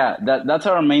Exactly. Yeah, that's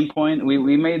our main point.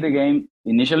 We made the game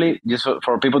initially just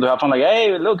for people to have fun. Like,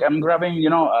 hey, look, I'm grabbing,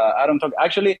 Atom Token.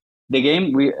 Actually, the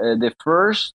game the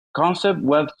first concept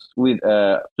was with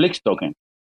Flix token,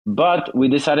 but we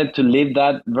decided to leave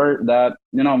that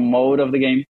mode of the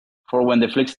game for when the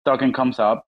Flix token comes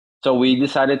up. So we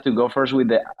decided to go first with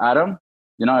the Atom.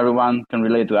 Everyone can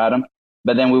relate to Atom,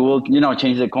 but then we will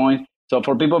change the coins. So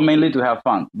for people mainly to have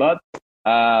fun, but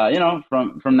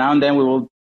from now and then we will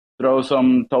throw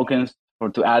some tokens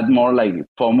to add more like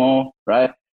FOMO,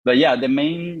 right? But yeah, the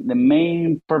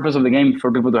main purpose of the game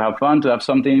for people to have fun, to have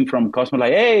something from Cosmos,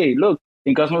 like, hey, look,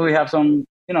 in Cosmos we have some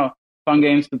fun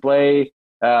games to play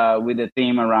with the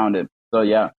theme around it. So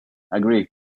yeah, agree.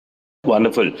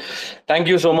 Wonderful. Thank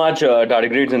you so much,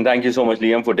 Tardigrades, and thank you so much,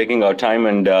 Liam, for taking our time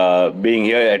and being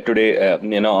here today,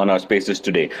 on our spaces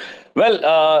today. Well,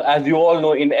 as you all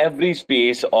know, in every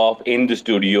space of In the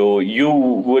Studio, you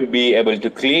would be able to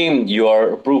claim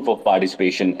your proof of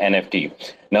participation NFT.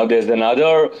 Now, there's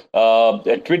another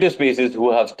Twitter Spaces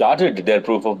who have started their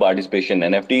proof of participation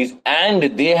NFTs, and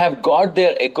they have got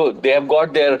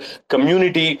their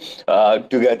community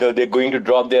together. They're going to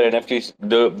drop their NFTs,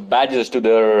 the badges to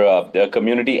their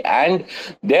community, and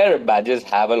their badges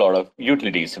have a lot of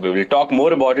utilities. We will talk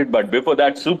more about it, but before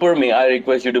that, Super, may I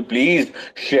request you to please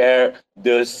share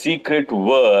the secret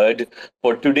word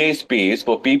for today's space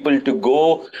for people to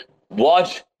go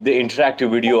watch the interactive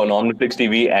video on OmniFlix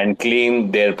TV and claim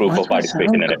their proof of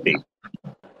participation NFT.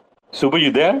 Super,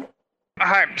 you there?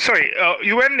 Hi, sorry,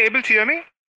 you weren't able to hear me?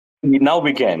 Now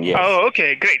we can, yes. Oh,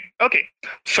 okay, great. Okay,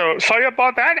 so sorry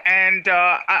about that. And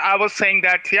I was saying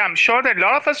that, yeah, I'm sure that a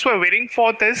lot of us were waiting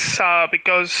for this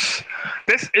because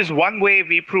this is one way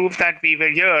we prove that we were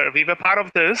here. We were part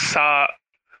of this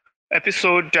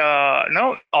episode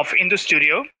of In the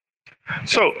Studio.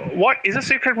 So what is a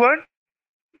secret word?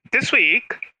 This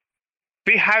week,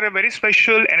 we had a very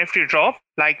special NFT drop,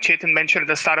 like Chetan mentioned at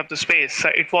the start of the space.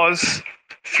 It was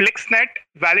FlixNet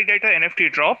Validator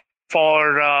NFT drop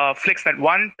for FlixNet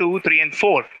 1, 2, 3, and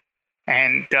 4.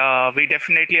 And we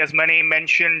definitely, as Mani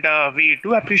mentioned, we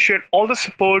do appreciate all the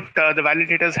support the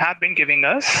validators have been giving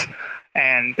us.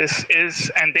 And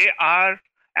they are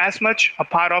as much a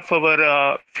part of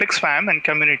our Flix fam and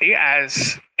community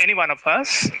as any one of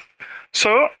us.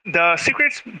 So the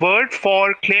secret word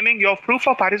for claiming your proof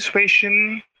of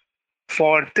participation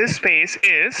for this space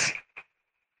is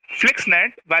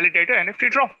FlixNet Validator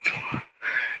NFT drop.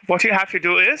 What you have to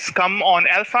do is come on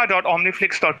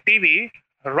alpha.omniflix.tv.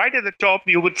 Right at the top,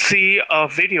 you would see a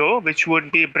video which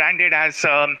would be branded as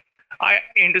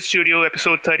In the Studio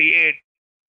episode 38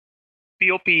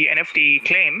 POP NFT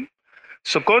claim.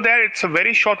 So go there. It's a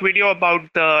very short video about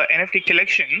the NFT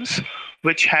collections,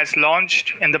 which has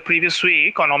launched in the previous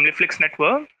week on OmniFlix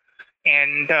network.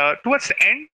 And towards the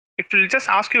end, it will just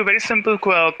ask you a very simple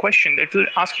question. It will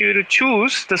ask you to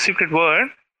choose the secret word.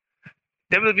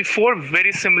 There will be 4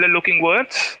 very similar looking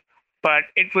words, but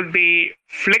it will be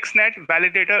FlixNet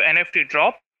Validator NFT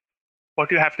drop.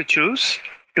 what you have to choose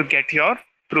to get your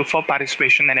proof of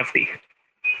participation NFT.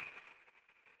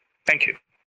 Thank you.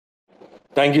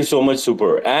 Thank you so much,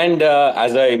 Super. And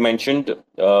as I mentioned,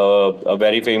 a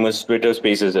very famous Twitter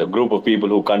Spaces, a group of people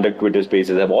who conduct Twitter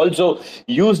Spaces, have also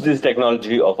used this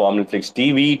technology of OmniFlix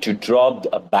TV to drop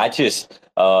batches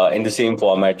in the same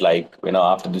format. Like,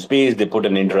 after the space, they put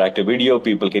an interactive video.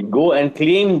 People can go and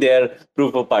claim their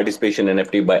proof of participation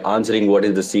NFT by answering what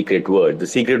is the secret word. The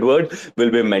secret word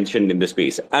will be mentioned in the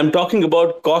space. I'm talking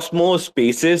about Cosmos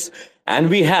Spaces.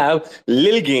 And we have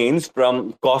Lil Gaines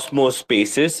from Cosmos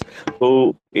Spaces,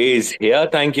 who is here.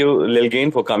 Thank you, Lil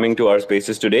Gain, for coming to our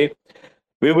spaces today.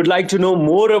 We would like to know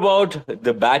more about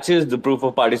the batches, the proof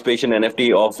of participation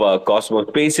NFT of Cosmos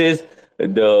Spaces,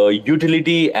 the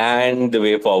utility, and the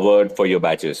way forward for your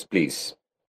batches, please.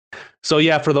 So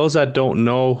yeah, for those that don't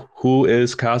know who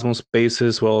is Cosmos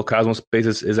Spaces, well, Cosmos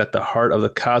Spaces is at the heart of the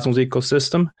Cosmos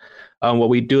ecosystem. What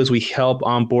we do is we help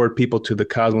onboard people to the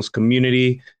Cosmos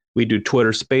community. We do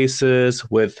Twitter Spaces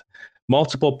with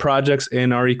multiple projects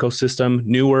in our ecosystem,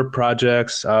 newer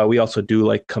projects. We also do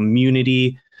like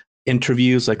community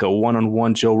interviews, like a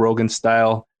one-on-one Joe Rogan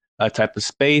style type of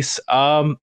space.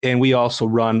 And we also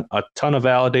run a ton of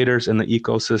validators in the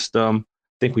ecosystem. I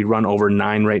think we run over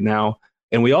 9 right now.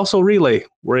 And we also relay.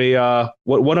 We're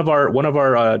one of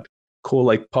our cool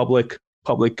like public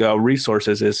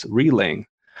resources is relaying.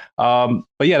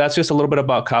 But yeah, that's just a little bit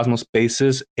about Cosmos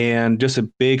Spaces, and just a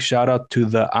big shout out to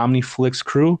the OmniFlix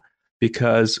crew,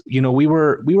 because we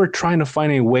were trying to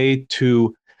find a way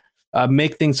to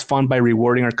make things fun by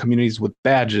rewarding our communities with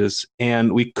badges,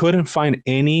 and we couldn't find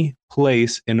any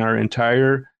place in our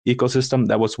entire ecosystem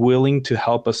that was willing to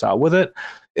help us out with it.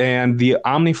 And the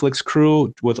OmniFlix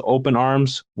crew, with open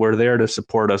arms, were there to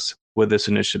support us with this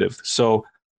initiative. So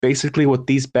basically, what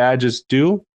these badges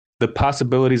do, the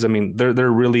possibilities, I mean,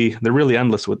 they're really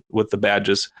endless with the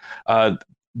badges.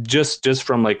 Just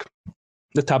from like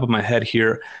the top of my head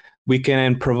here, we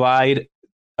can provide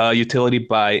utility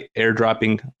by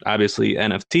airdropping, obviously,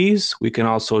 NFTs. We can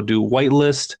also do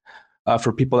whitelist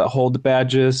for people that hold the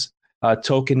badges,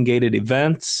 token gated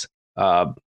events,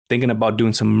 thinking about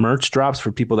doing some merch drops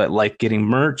for people that like getting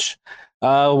merch.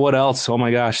 What else? Oh my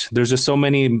gosh, there's just so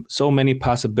many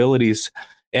possibilities.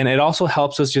 And it also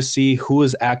helps us just see who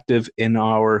is active in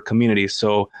our community.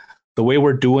 So the way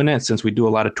we're doing it, since we do a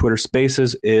lot of Twitter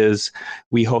Spaces, is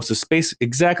we host a space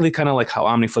exactly kind of like how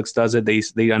OmniFlix does it.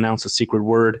 They announce a secret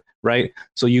word, right?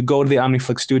 So you go to the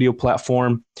OmniFlix Studio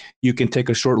platform, you can take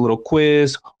a short little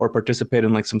quiz or participate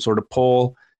in like some sort of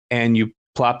poll, and you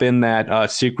plop in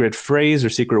that secret phrase or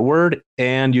secret word,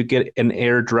 and you get an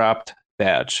airdropped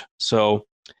badge. So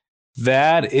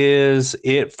that is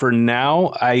it for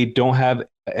now. I don't have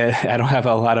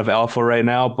a lot of alpha right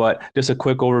now, but just a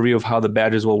quick overview of how the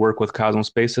badges will work with Cosmos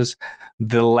Spaces.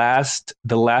 The last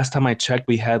time I checked,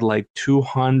 we had like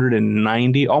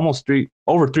 290,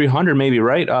 over 300 maybe,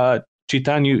 right?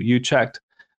 Chitan, you checked.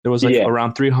 There was like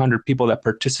around 300 people that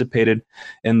participated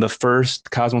in the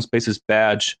first Cosmos Spaces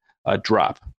badge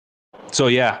drop. So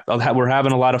yeah, we're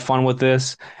having a lot of fun with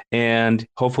this, and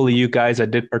hopefully you guys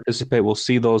that did participate will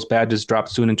see those badges drop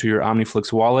soon into your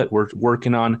OmniFlix wallet. We're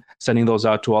working on sending those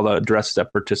out to all the addresses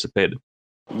that participated.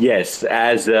 Yes,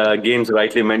 as Games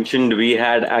rightly mentioned, we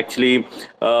had actually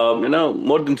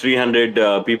more than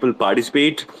 300 people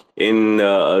participate in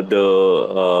the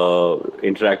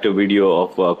interactive video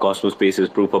of Cosmos Spaces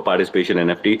Proof of Participation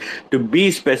NFT. To be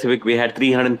specific, we had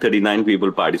 339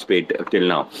 people participate till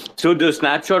now. So the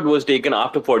snapshot was taken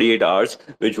after 48 hours,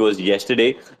 which was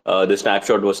yesterday. The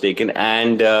snapshot was taken,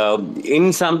 and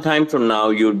in some time from now,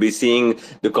 you'll be seeing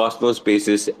the Cosmos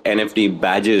Spaces NFT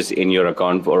badges in your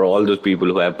account for all those people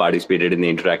who have participated in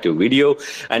the interactive video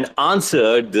and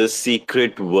answered the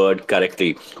secret word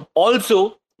correctly.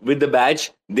 Also, with the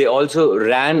badge, they also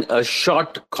ran a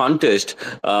short contest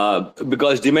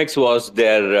because Dimex was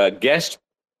their guest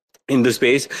in the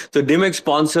space. So Dimex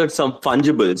sponsored some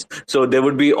fungibles. So there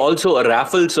would be also a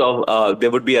raffle. So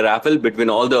there would be a raffle between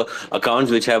all the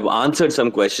accounts which have answered some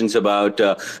questions about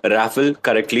raffle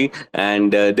correctly.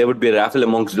 And there would be a raffle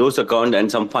amongst those accounts,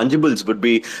 and some fungibles would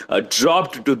be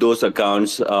dropped to those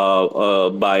accounts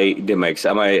by Dimex.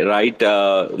 Am I right,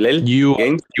 Lil? You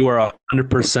are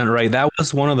 100% right. That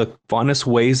was one of the funnest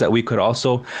ways that we could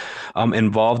also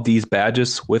involve these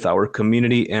badges with our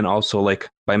community, and also like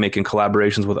by making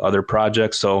collaborations with other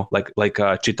projects. So like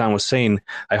Chitan was saying,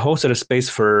 I hosted a space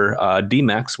for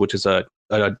DMEX, which is a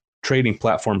trading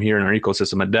platform here in our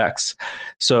ecosystem at DEX.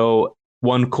 So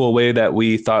one cool way that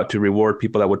we thought to reward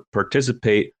people that would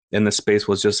participate in the space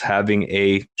was just having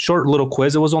a short little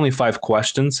quiz. It was only 5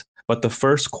 questions, But the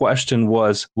first question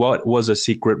was, what was a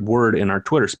secret word in our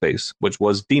Twitter space, which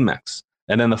was DMEX.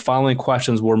 And then the following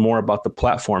questions were more about the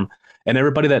platform. And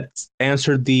everybody that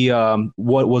answered the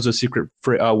what was a secret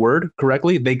word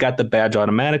correctly, they got the badge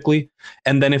automatically.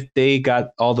 And then if they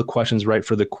got all the questions right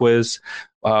for the quiz,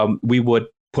 we would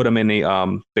put them in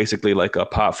a basically like a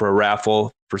pot for a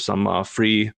raffle for some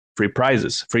free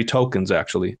prizes, free tokens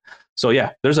actually. So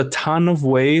yeah, there's a ton of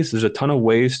ways. There's a ton of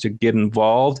ways to get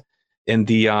involved in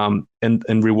the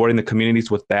in rewarding the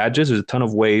communities with badges. There's a ton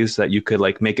of ways that you could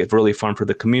like make it really fun for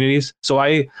the communities. So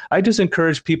I just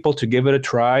encourage people to give it a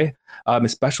try,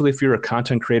 especially if you're a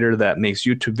content creator that makes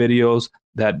YouTube videos,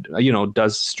 that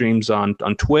does streams on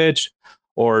Twitch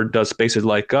or does spaces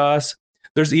like us.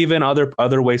 There's even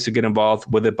other ways to get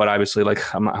involved with it, but obviously, like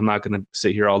I'm not going to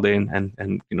sit here all day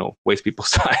and waste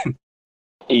people's time.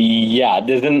 Yeah,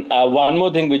 there's one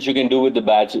more thing which you can do with the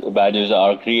badges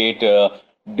are create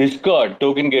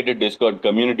token gated Discord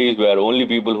communities where only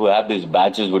people who have these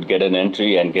badges would get an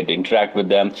entry and get interact with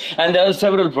them. And there are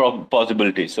several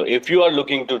possibilities. So if you are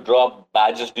looking to drop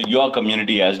badges to your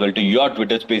community as well, to your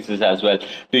Twitter spaces as well,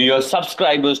 to your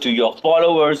subscribers, to your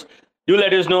followers, do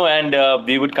let us know, and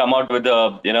we would come out with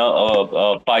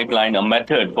a pipeline, a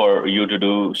method for you to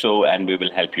do so, and we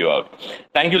will help you out.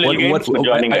 Thank you, Lil Gaines, for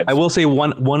joining us. I will say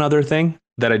one other thing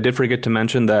that I did forget to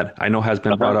mention that I know has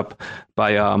been brought up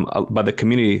by the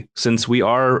community. Since we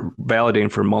are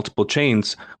validating for multiple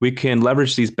chains, we can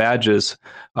leverage these badges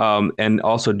and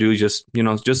also do just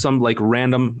some like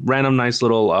random nice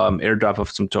little airdrop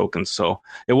of some tokens. So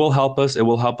it will help us. It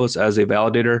will help us as a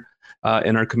validator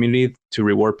in our community to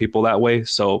reward people that way.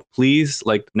 So please,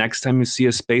 like next time you see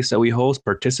a space that we host,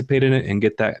 participate in it and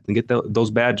get those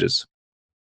badges.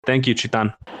 Thank you,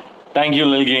 Chitan. Thank you,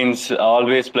 Lil Gaines.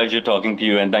 Always pleasure talking to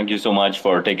you, and thank you so much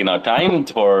for taking our time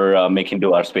for making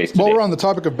to our space today. While we're on the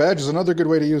topic of badges, another good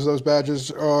way to use those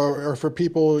badges are for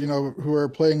people who are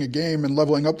playing a game and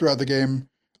leveling up throughout the game.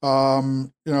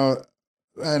 And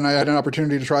I had an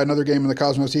opportunity to try another game in the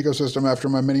Cosmos ecosystem after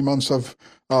my many months of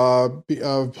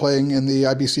playing in the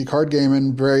IBC card game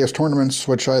in various tournaments,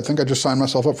 which I think I just signed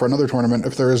myself up for another tournament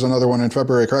if there is another one in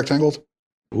February, correct, Tangled?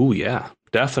 Oh yeah,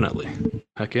 definitely.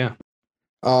 Heck yeah.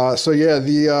 So yeah,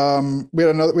 we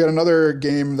had another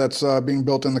game that's being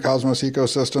built in the Cosmos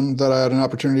ecosystem that I had an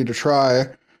opportunity to try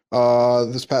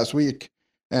this past week,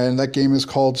 and that game is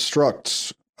called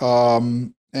Structs.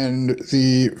 And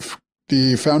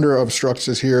the founder of Structs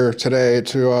is here today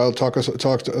to talk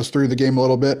to us through the game a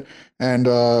little bit and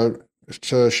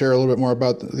to share a little bit more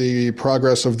about the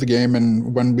progress of the game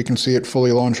and when we can see it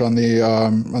fully launch on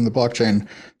the blockchain.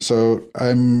 So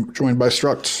I'm joined by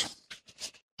Structs.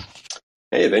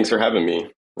 Hey, thanks for having me.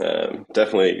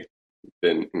 Definitely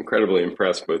been incredibly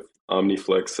impressed with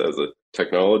OmniFlix as a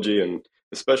technology and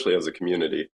especially as a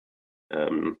community.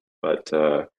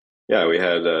 Yeah, we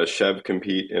had Chev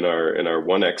compete in our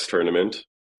 1x tournament.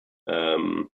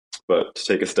 But to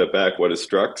take a step back, what is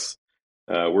Structs?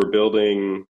 We're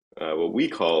building what we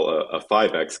call a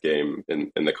 5x game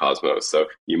in the Cosmos. So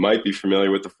you might be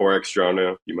familiar with the 4x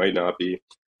genre, you might not be.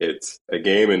 It's a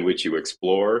game in which you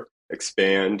explore,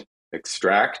 expand,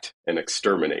 extract, and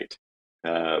exterminate.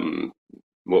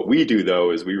 What we do,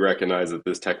 though, is we recognize that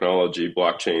this technology,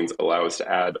 blockchains, allow us to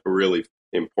add a really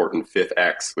important fifth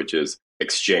X, which is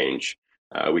exchange.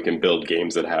 We can build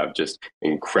games that have just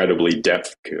incredibly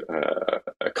depth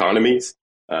economies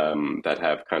that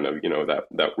have kind of,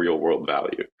 that real world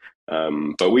value.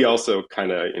 But we also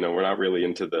kind of, we're not really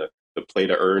into the play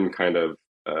to earn kind of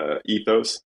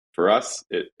ethos. For us,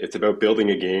 it's about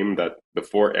building a game that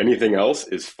before anything else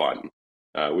is fun.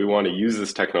 We want to use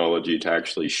this technology to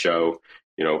actually show,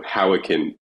 how it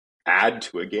can add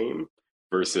to a game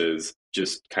versus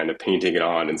just kind of painting it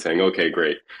on and saying, okay,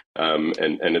 great. And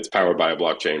it's powered by a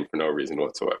blockchain for no reason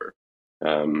whatsoever.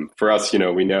 For us,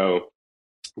 we know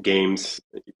games,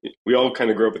 we all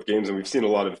kind of grew up with games, and we've seen a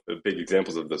lot of big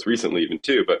examples of this recently even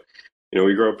too, but,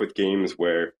 we grew up with games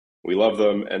where we love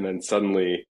them and then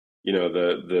suddenly,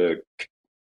 the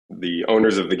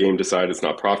owners of the game decide it's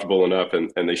not profitable enough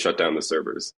and they shut down the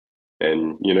servers.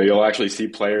 And, you'll actually see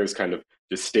players kind of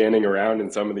just standing around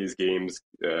in some of these games,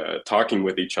 talking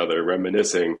with each other,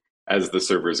 reminiscing as the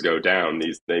servers go down.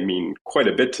 They mean quite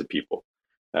a bit to people.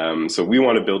 So we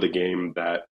want to build a game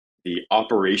that the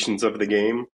operations of the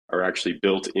game are actually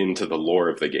built into the lore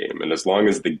of the game. And as long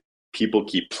as the people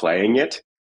keep playing it,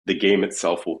 the game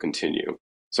itself will continue.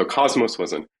 So Cosmos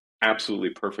was an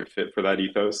absolutely perfect fit for that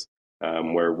ethos,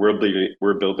 where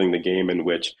we're building the game in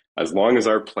which, as long as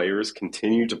our players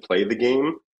continue to play the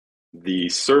game, the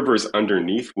servers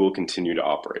underneath will continue to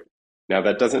operate. Now,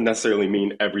 that doesn't necessarily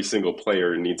mean every single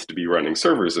player needs to be running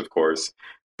servers, of course,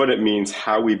 but it means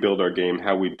how we build our game,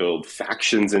 how we build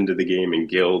factions into the game and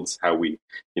guilds, how we,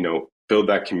 build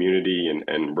that community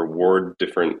and reward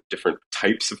different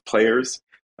types of players,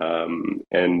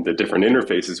 and the different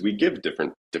interfaces we give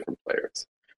different players.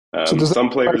 Some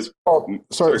players.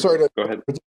 Sorry. Go ahead.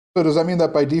 So does that mean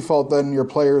that by default, then your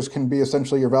players can be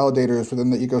essentially your validators within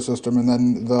the ecosystem, and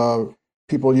then the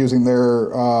people using their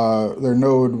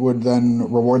node would then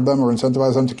reward them or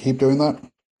incentivize them to keep doing that?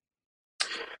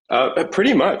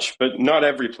 Pretty much, but not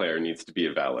every player needs to be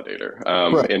a validator.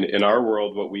 Right. In our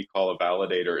world, what we call a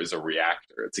validator is a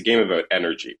reactor. It's a game about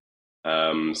energy.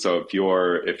 So if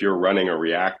you're running a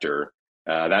reactor,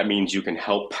 that means you can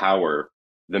help power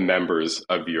the members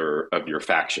of your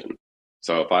faction.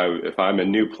 So if I'm a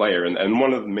new player, and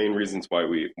one of the main reasons why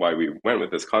we went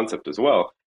with this concept as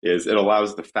well is it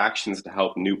allows the factions to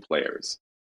help new players.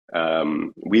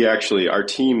 Our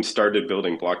team started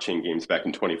building blockchain games back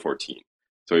in 2014.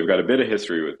 So we've got a bit of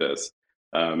history with this.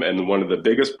 And one of the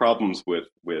biggest problems with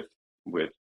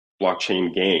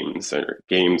blockchain games or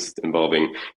games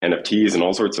involving NFTs and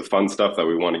all sorts of fun stuff that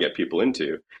we want to get people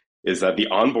into is that the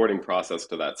onboarding process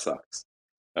to that sucks.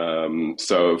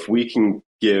 So if we can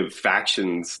give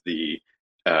factions the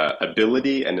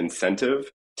ability and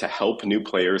incentive to help new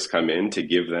players come in, to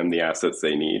give them the assets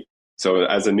they need. So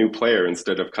as a new player,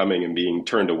 instead of coming and being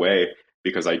turned away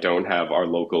because I don't have our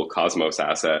local Cosmos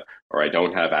asset, or I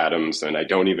don't have atoms, and I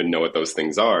don't even know what those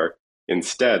things are,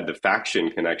 instead, the faction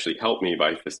can actually help me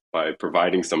by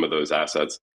providing some of those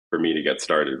assets for me to get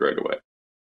started right away.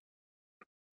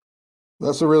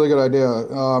 That's a really good idea.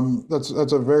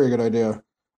 That's a very good idea,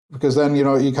 because then you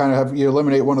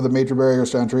eliminate one of the major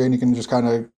barriers to entry, and you can just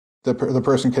the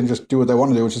person can just do what they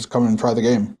want to do, which is come and try the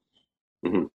game.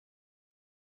 Mm-hmm.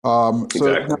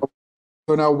 Exactly.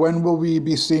 So now, when will we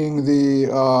be seeing the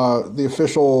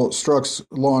official Strux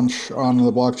launch on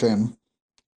the blockchain?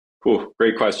 Cool,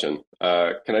 great question.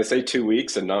 Can I say 2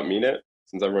 weeks and not mean it,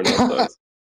 since everyone else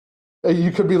does?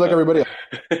 You could be like everybody else.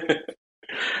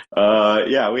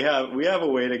 Yeah, we have a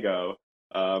way to go.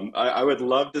 I would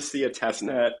love to see a test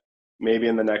net maybe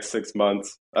in the next 6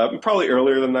 months. Probably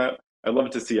earlier than that. I'd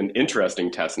love to see an interesting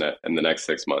test net in the next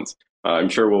 6 months. I'm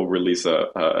sure we'll release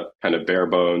a kind of bare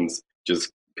bones,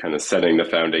 just kind of setting the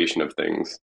foundation of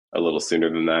things a little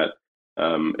sooner than that.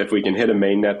 If we can hit a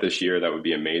mainnet this year, that would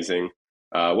be amazing.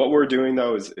 What we're doing,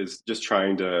 though, is just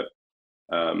trying to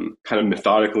kind of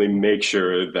methodically make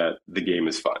sure that the game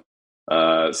is fun.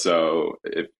 So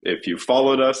if you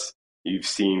followed us, you've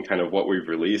seen kind of what we've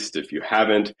released. If you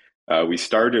haven't, we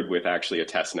started with actually a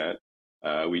test net.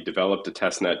 We developed a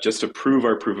test net just to prove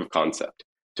our proof of concept,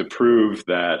 to prove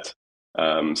that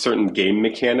certain game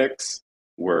mechanics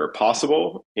were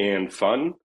possible and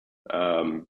fun.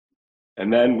 And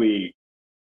then we,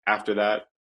 after that,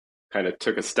 kind of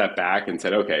took a step back and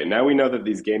said, okay, now we know that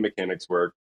these game mechanics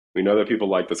work. We know that people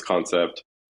like this concept,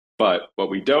 but what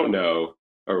we don't know,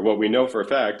 or what we know for a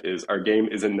fact, is our game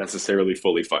isn't necessarily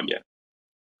fully fun yet.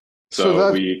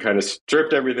 So we kind of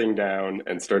stripped everything down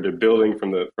and started building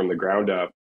from the ground up,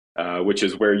 which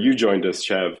is where you joined us,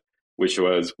 Chev, which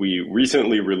was we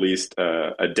recently released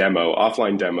a demo,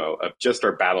 offline demo of just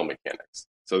our battle mechanics.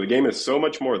 So the game is so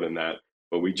much more than that,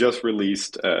 but we just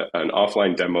released an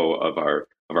offline demo of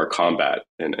our combat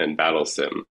and battle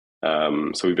sim.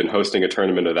 So we've been hosting a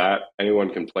tournament of that. Anyone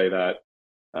can play that.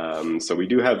 So we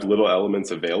do have little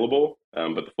elements available,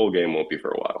 but the full game won't be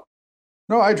for a while.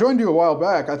 No, I joined you a while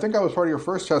back. I think I was part of your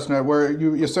first testnet where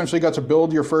you essentially got to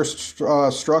build your first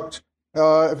struct,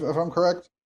 if I'm correct.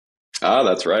 Ah,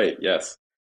 that's right. Yes.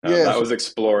 Yeah, that was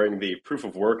exploring the proof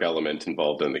of work element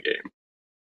involved in the game.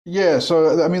 Yeah,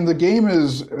 so I mean, the game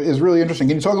is really interesting.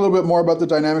 Can you talk a little bit more about the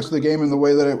dynamics of the game and the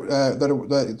way that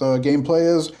the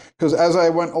gameplay is? Because as I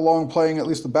went along playing at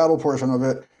least the battle portion of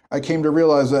it, I came to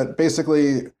realize that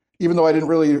basically, even though I didn't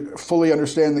really fully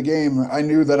understand the game, I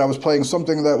knew that I was playing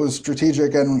something that was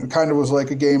strategic and kind of was like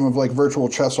a game of like virtual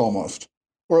chess almost,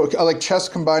 or like chess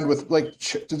combined with like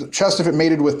chess if it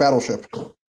mated with Battleship.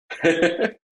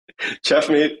 Chess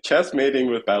mating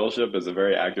with Battleship is a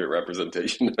very accurate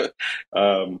representation.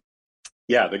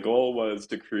 Yeah, the goal was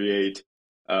to create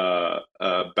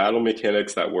battle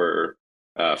mechanics that were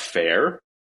fair,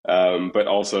 but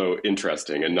also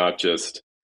interesting, and not just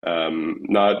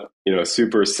not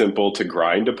super simple to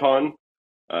grind upon.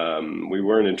 We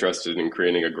weren't interested in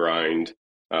creating a grind.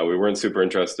 We weren't super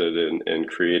interested in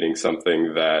creating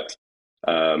something that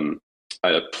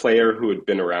a player who had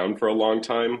been around for a long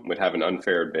time would have an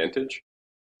unfair advantage.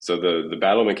 So the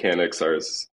battle mechanics are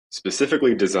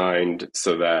specifically designed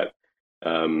so that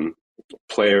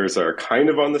players are kind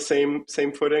of on the same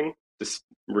footing, just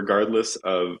regardless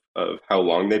of how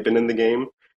long they've been in the game.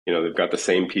 They've got the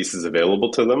same pieces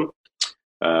available to them,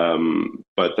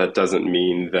 but that doesn't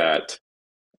mean that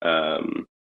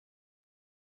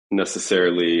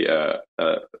necessarily the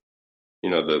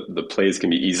plays can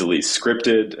be easily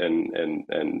scripted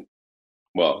and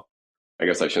well, I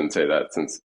guess I shouldn't say that,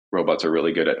 since robots are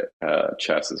really good at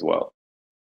chess as well.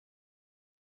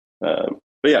 But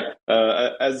yeah,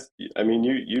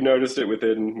 you noticed it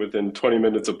within 20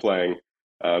 minutes of playing.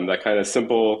 That kind of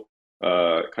simple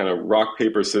kind of rock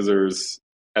paper scissors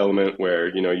element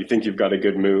where you think you've got a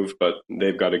good move, but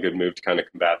they've got a good move to kind of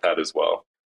combat that as well.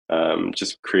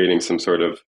 Just creating some sort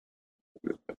of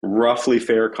roughly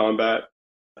fair combat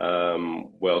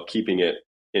while keeping it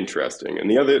interesting.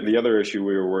 And the other issue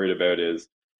we were worried about is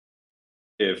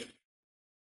if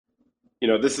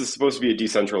this is supposed to be a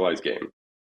decentralized game.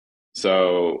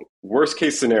 So worst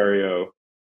case scenario,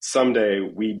 someday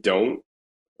we don't,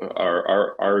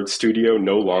 our studio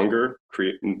no longer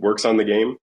works on the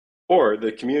game, or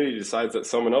the community decides that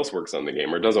someone else works on the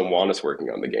game or doesn't want us working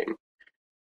on the game.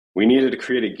 We needed to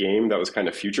create a game that was kind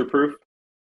of future-proof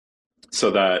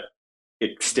so that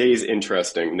it stays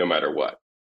interesting no matter what.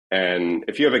 And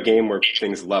if you have a game where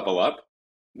things level up,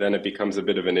 then it becomes a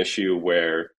bit of an issue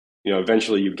where,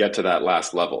 eventually you get to that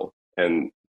last level,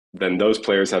 and then those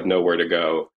players have nowhere to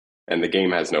go and the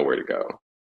game has nowhere to go.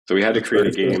 So we had to create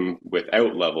a game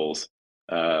without levels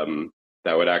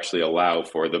that would actually allow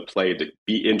for the play to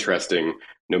be interesting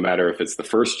no matter if it's the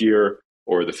first year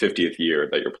or the 50th year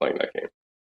that you're playing that game.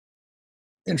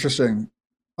 Interesting.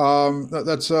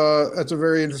 That's a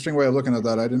very interesting way of looking at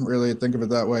that. I didn't really think of it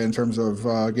that way in terms of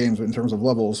games, in terms of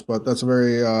levels, but that's a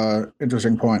very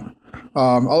interesting point.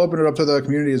 I'll open it up to the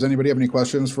community. Does anybody have any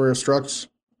questions for Strux?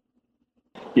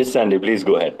 Yes, Sandy, please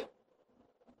go ahead.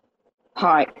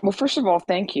 Hi. Well, first of all,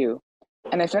 thank you.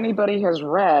 And if anybody has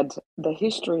read the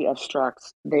history of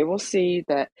Strux, they will see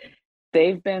that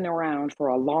they've been around for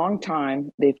a long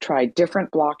time. They've tried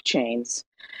different blockchains,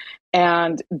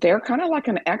 and they're kind of like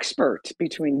an expert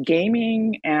between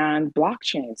gaming and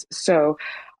blockchains. So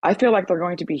I feel like they're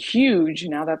going to be huge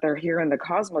now that they're here in the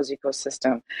Cosmos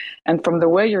ecosystem. And from the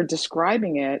way you're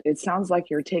describing it, it sounds like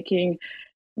you're taking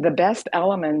the best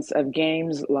elements of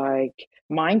games like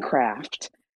Minecraft,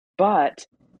 but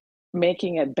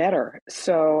making it better.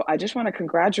 So I just want to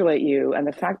congratulate you. And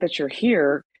the fact that you're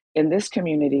here in this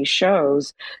community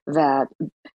shows that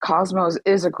Cosmos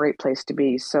is a great place to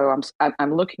be. So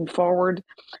I'm looking forward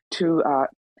to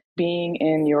being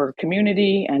in your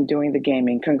community and doing the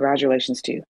gaming. Congratulations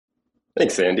to you.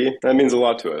 Thanks, Sandy. That means a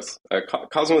lot to us.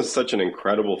 Cosmos is such an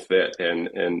incredible fit,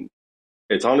 and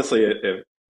it's honestly,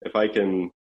 if I can,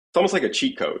 it's almost like a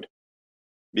cheat code,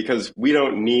 because we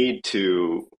don't need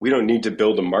to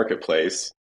build a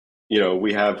marketplace.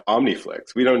 We have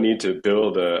OmniFlix. We don't need to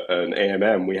build an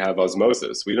AMM. We have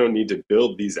Osmosis. We don't need to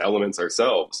build these elements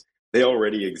ourselves. They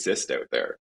already exist out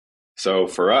there. So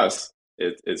for us,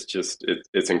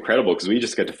 it's incredible because we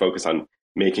just get to focus on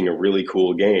making a really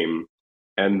cool game.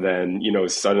 And then,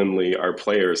 suddenly our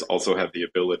players also have the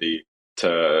ability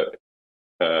to,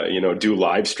 do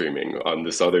live streaming on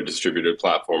this other distributed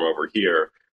platform over here.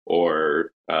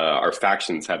 Or our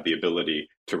factions have the ability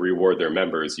to reward their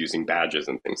members using badges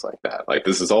and things like that. Like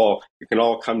it can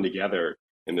all come together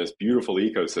in this beautiful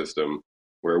ecosystem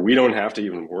where we don't have to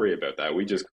even worry about that. We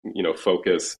just,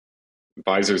 focus,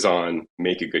 visors on,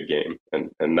 make a good game. And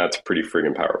that's pretty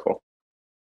friggin' powerful.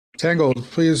 Tangled,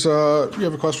 please, you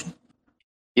have a question?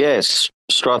 Yes,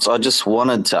 Strutz, I just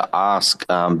wanted to ask,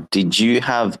 did you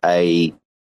have a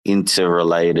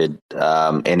interrelated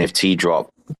NFT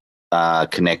drop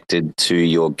connected to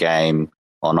your game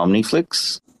on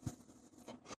OmniFlix?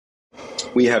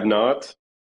 We have not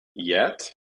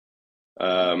yet.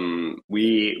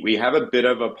 We have a bit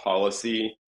of a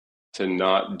policy to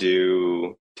not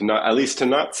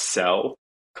sell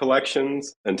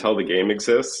collections until the game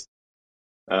exists.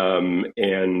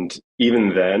 And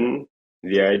even then,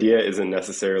 the idea isn't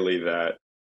necessarily that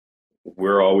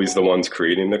we're always the ones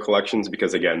creating the collections,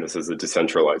 because again, this is a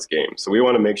decentralized game. So we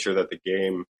want to make sure that the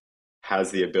game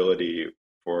has the ability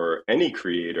for any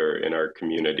creator in our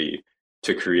community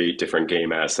to create different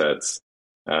game assets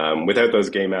without those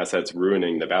game assets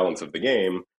ruining the balance of the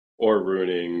game or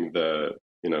ruining the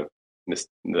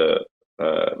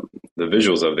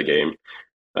visuals of the game.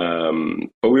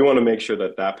 But we want to make sure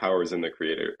that power is in the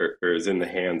creator or is in the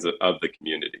hands of the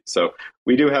community. So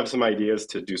we do have some ideas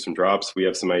to do some drops. We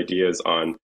have some ideas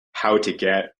on how to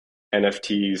get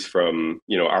NFTs from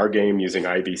our game using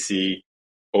IBC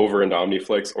over into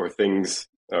OmniFlix, or things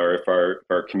or if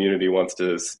our community wants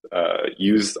to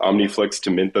use OmniFlix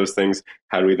to mint those things,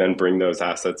 how do we then bring those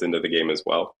assets into the game as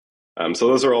well? So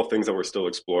those are all things that we're still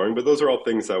exploring, but those are all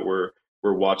things that we're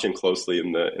watching closely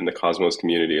in the Cosmos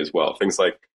community as well. Things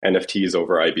like NFTs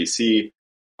over IBC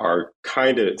are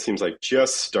kind of, it seems like,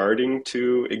 just starting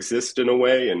to exist in a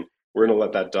way, and we're going to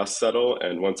let that dust settle.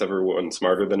 And once everyone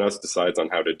smarter than us decides on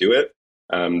how to do it,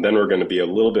 then we're going to be a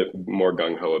little bit more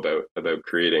gung-ho about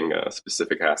creating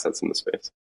specific assets in the space.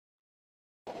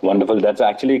 Wonderful. That's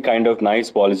actually kind of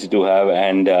nice policy to have,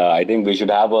 and I think we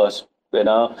should have a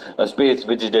space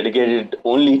which is dedicated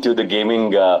only to the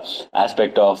gaming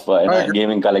aspect of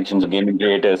gaming collections, gaming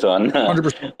creators on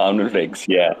OmniFlix.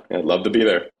 Yeah, I'd love to be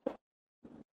there.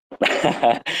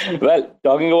 Well,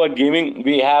 talking about gaming,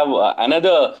 we have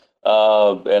another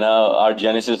our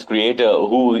Genesis creator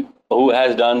who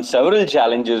has done several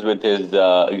challenges with his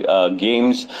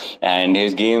games, and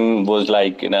his game was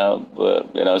like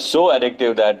so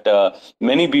addictive that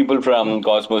many people from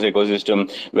Cosmos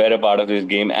ecosystem were a part of his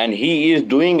game. And he is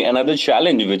doing another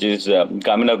challenge which is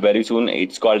coming up very soon.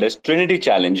 It's called as Trinity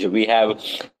Challenge. We have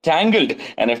Tangled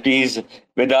NFTs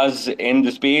with us in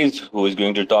the space, who is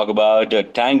going to talk about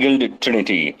Tangled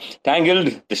Trinity.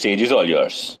 Tangled, the stage is all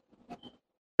yours.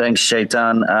 Thanks,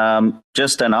 Shaitan.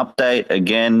 Just an update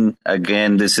again.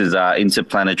 This is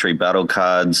interplanetary battle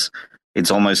cards.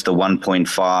 It's almost a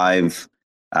 1.5.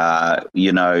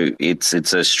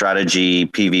 It's a strategy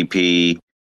PvP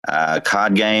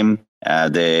card game.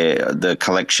 The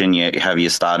collection, you have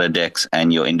your starter decks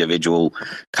and your individual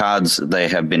cards. They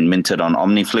have been minted on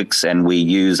OmniFlix, and we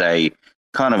use a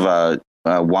kind of a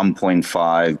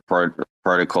 1.5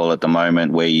 protocol at the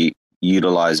moment, where you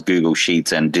utilize Google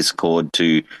Sheets and Discord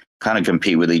to kind of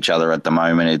compete with each other at the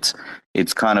moment.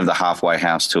 It's kind of the halfway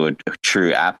house to a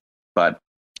true app, but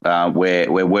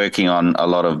we're working on a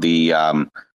lot of the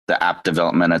app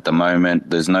development at the moment.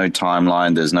 There's no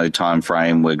timeline, there's no time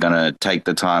frame. We're going to take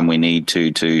the time we need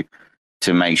to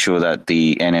make sure that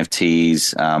the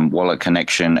NFTs, wallet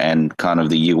connection, and kind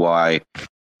of the UI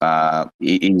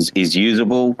is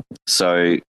usable.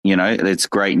 So it's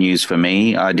great news for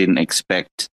me. I didn't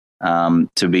expect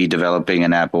to be developing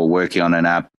an app or working on an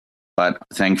app, but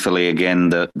thankfully, again,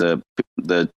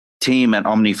 the team at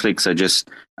OmniFlix are just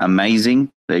amazing.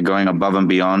 They're going above and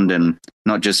beyond, and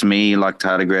not just me, like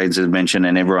Tardigrades has mentioned,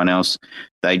 and everyone else.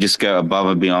 They just go above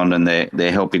and beyond, and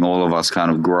they're helping all of us kind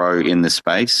of grow in the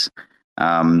space.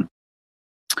 I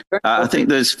think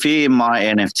there's Fear My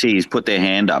NFTs put their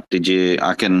hand up.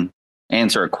 I can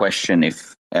answer a question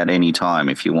at any time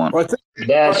if you want.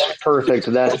 That's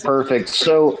perfect.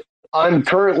 So I'm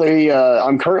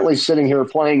currently sitting here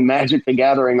playing Magic the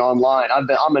Gathering online.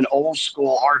 I'm an old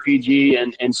school RPG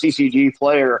and CCG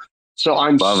player, so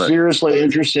I'm seriously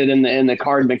interested in the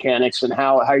card mechanics and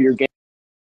how your game.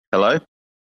 Hello?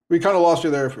 We kind of lost you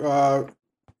there.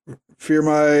 Fear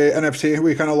My NFT.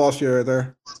 We kind of lost you right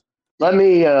there. Let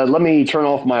me turn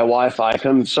off my Wi-Fi.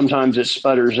 Sometimes it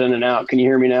sputters in and out. Can you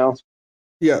hear me now?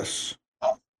 Yes.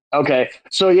 Okay,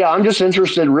 so yeah, I'm just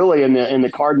interested really in the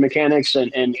card mechanics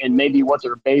and maybe what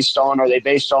they're based on. Are they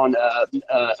based on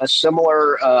a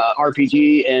similar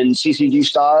RPG and CCG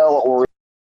style, or?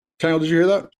 Kyle, did you hear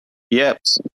that? Yep.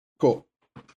 Cool.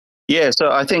 Yeah, so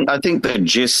I think the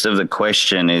gist of the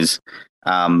question is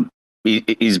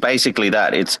basically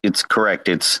that it's correct.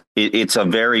 It's a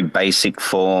very basic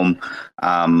form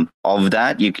of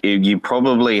that. You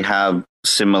probably have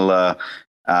similar.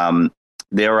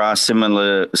 There are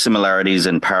similarities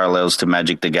and parallels to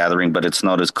Magic the Gathering, but it's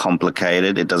not as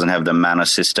complicated. It doesn't have the mana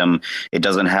system. It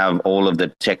doesn't have all of the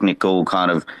technical kind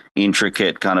of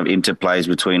intricate kind of interplays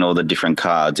between all the different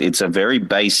cards. It's a very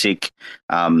basic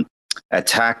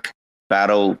attack,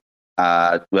 battle,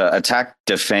 attack,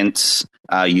 defense,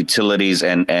 utilities,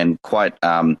 and quite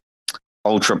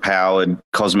ultra-powered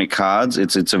cosmic cards.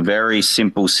 It's a very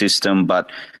simple system, but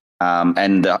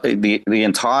and the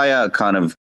entire kind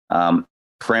of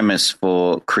premise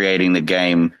for creating the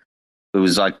game, it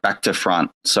was like back to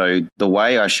front. So the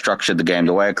way I structured the game,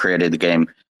 the way I created the game,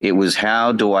 it was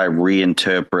how do I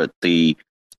reinterpret the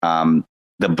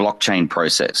blockchain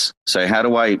process? So how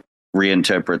do I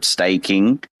reinterpret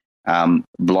staking,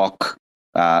 block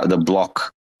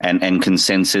and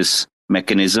consensus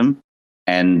mechanism,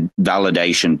 and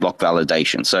validation, block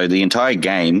validation. So the entire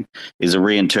game is a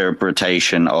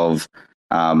reinterpretation of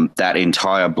that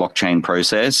entire blockchain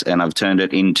process, and I've turned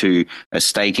it into a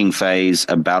staking phase,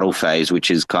 a battle phase,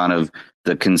 which is kind of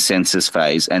the consensus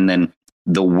phase, and then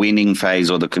the winning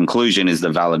phase or the conclusion is the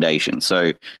validation.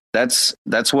 So that's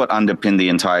what underpinned the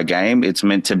entire game. It's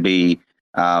meant to be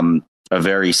a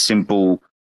very simple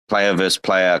player versus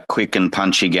player, quick and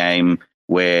punchy game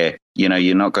where,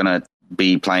 you're not going to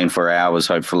be playing for hours,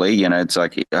 hopefully. It's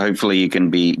like, hopefully you can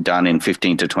be done in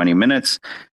 15 to 20 minutes.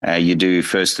 You do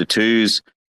first to twos.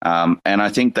 And I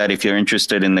think that if you're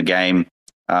interested in the game,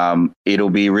 it'll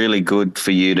be really good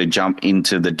for you to jump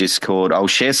into the Discord. I'll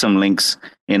share some links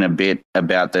in a bit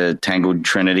about the Tangled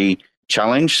Trinity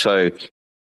challenge. So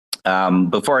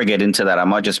before I get into that, I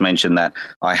might just mention that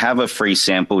I have a free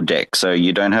sample deck. So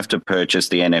you don't have to purchase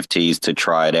the NFTs to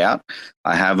try it out.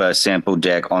 I have a sample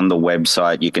deck on the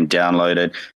website. You can download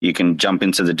it. You can jump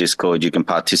into the Discord. You can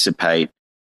participate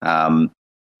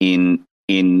in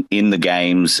the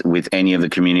games with any of the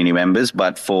community members.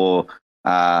 But for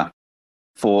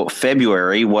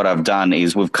February, what I've done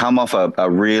is we've come off a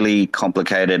really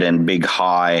complicated and big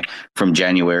high from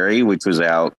January, which was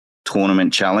our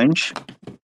tournament challenge.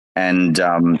 And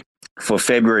for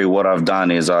February, what I've done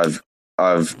is I've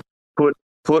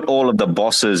put all of the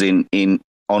bosses in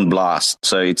on blast.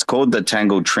 So it's called the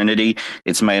Tangled Trinity.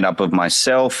 It's made up of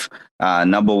myself,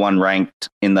 number one ranked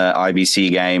in the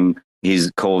IBC game. He's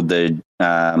called the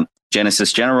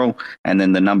Genesis General, and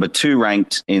then the number two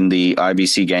ranked in the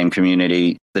IBC game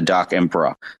community, the Dark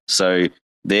Emperor. So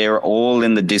they're all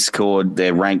in the Discord.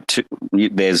 They're ranked two.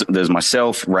 There's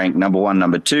myself ranked number one,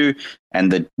 number two,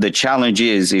 and the challenge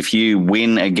is if you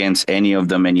win against any of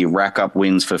them and you rack up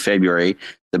wins for February,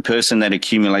 the person that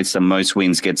accumulates the most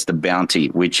wins gets the bounty,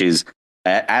 which is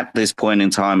at this point in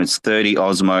time it's 30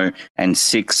 Osmo and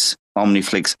 6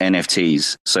 OmniFlix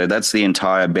NFTs. So that's the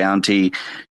entire bounty.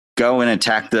 Go and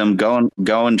attack them. Go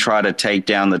and try to take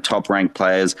down the top ranked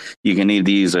players. You can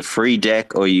either use a free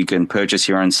deck or you can purchase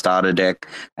your own starter deck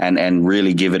and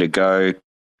really give it a go.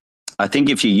 I think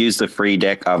if you use the free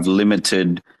deck, I've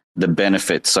limited the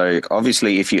benefits. So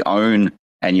obviously if you own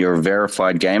and you're a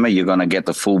verified gamer, you're going to get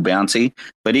the full bounty.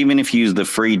 But even if you use the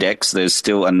free decks, there's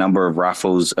still a number of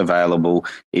raffles available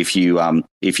if you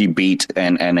beat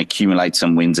and accumulate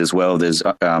some wins as well. There's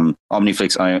OmniFlix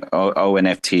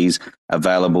ONFTs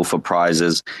available for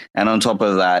prizes. And on top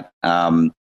of that,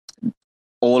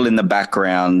 all in the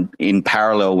background, in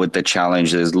parallel with the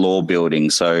challenge, there's lore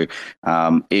building. So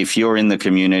if you're in the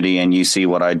community and you see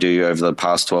what I do over the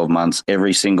past 12 months,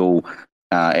 every single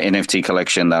NFT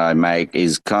collection that I make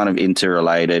is kind of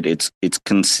interrelated. It's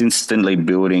consistently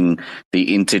building the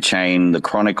interchain, the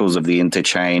chronicles of the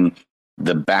interchain,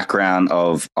 the background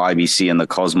of IBC and the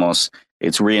cosmos.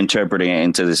 It's reinterpreting it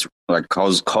into this like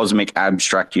cosmic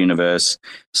abstract universe.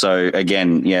 So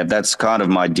again, yeah, that's kind of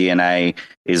my DNA,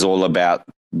 is all about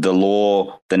the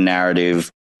lore, the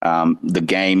narrative, the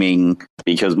gaming,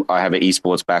 because I have an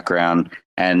esports background.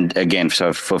 And again,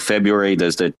 so for February,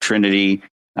 there's the Trinity,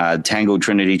 Tangled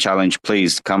Trinity Challenge.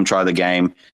 Please come try the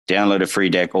game, download a free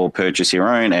deck or purchase your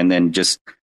own, and then just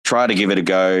try to give it a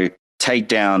go, take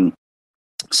down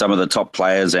some of the top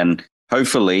players. And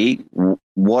hopefully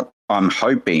what I'm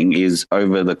hoping is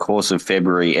over the course of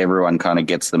February, everyone kind of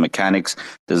gets the mechanics.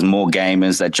 There's more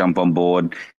gamers that jump on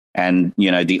board. And,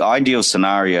 the ideal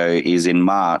scenario is in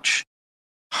March,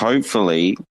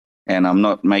 hopefully, and I'm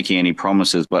not making any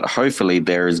promises, but hopefully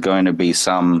there is going to be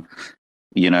some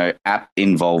app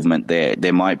involvement there.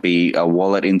 There might be a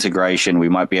wallet integration. We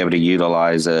might be able to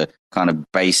utilize a kind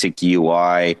of basic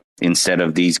UI instead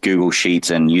of these Google Sheets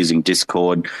and using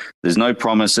Discord. There's no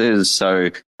promises. So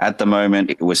at the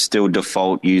moment, we're still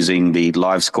default using the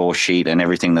live score sheet and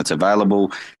everything that's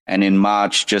available. And in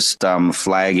March, just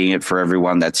flagging it for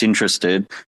everyone that's interested,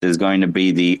 there's going to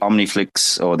be the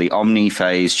OmniFlix or the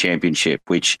OmniPhase Championship,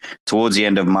 which towards the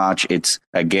end of March, it's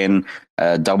again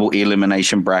a double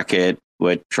elimination bracket.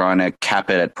 We're trying to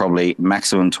cap it at probably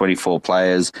maximum 24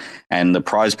 players. And the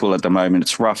prize pool at the moment,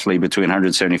 it's roughly between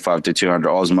 175 to 200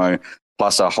 Osmo,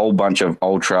 plus a whole bunch of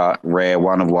ultra rare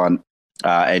one-of-one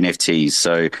NFTs.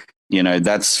 So,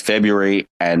 that's February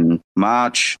and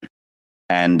March.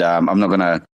 And I'm not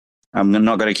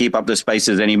going to keep up the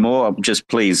spaces anymore. Just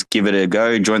please give it a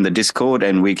go. Join the Discord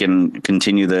and we can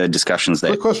continue the discussions there.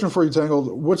 Quick question for you,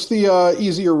 Tangled. What's the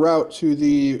easier route to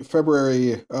the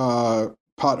February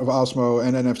pot of Osmo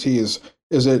and NFTs?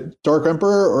 Is it Dark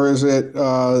Emperor or is it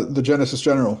the Genesis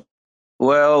General?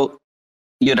 Well,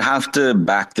 you'd have to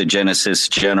back the Genesis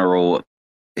General.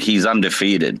 He's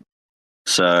undefeated.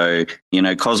 So,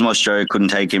 Cosmos Joe couldn't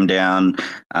take him down.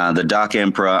 The Dark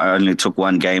Emperor only took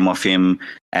one game off him,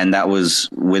 and that was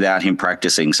without him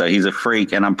practicing. So he's a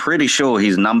freak, and I'm pretty sure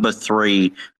he's number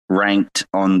 3 ranked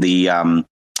on the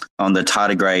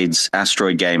tardigrades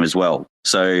asteroid game as well.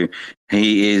 So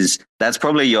that's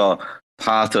probably your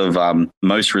path of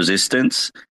most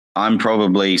resistance. I'm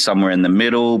probably somewhere in the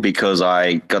middle because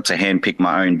I got to handpick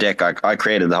my own deck. I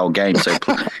created the whole game, so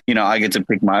I get to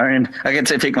pick my own. I get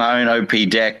to pick my own OP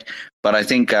deck. But I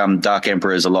think Dark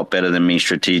Emperor is a lot better than me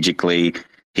strategically.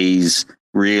 He's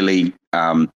really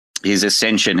his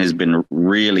ascension has been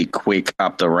really quick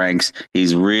up the ranks.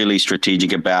 He's really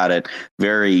strategic about it,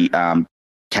 very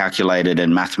calculated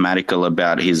and mathematical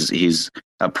about his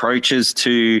approaches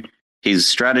to his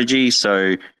strategy.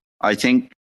 So I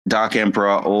think Dark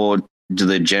Emperor or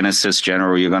the Genesis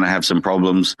General, you're going to have some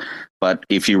problems. But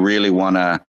if you really want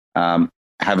to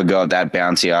have a go at that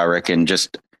bouncy, I reckon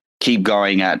just keep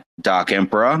going at Dark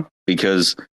Emperor,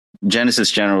 because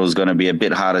Genesis General is going to be a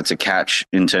bit harder to catch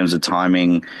in terms of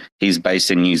timing. He's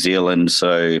based in New Zealand,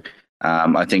 so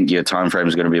I think your time frame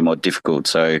is going to be more difficult.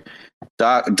 So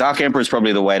Dark Emperor is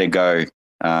probably the way to go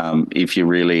if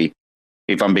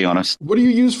I'm being honest. What do you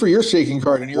use for your staking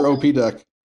card in your OP deck?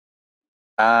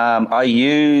 I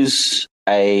use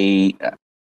basically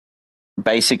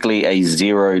a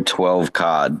 0-12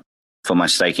 card for my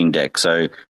staking deck. So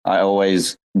I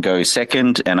always go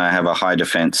second and I have a high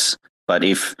defense. But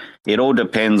if it all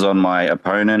depends on my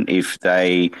opponent, if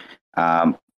they,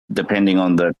 depending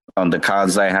on the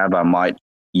cards they have, I might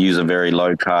use a very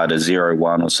low card, a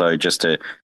 0-1 or so, just to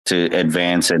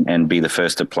advance and be the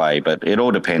first to play. But it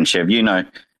all depends, Chev. You know,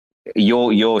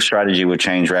 your strategy will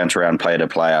change round to round, player to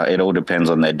player. It all depends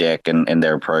on their deck and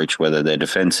their approach, whether they're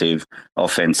defensive,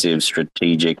 offensive,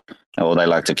 strategic, or they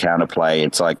like to counterplay.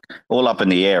 It's like all up in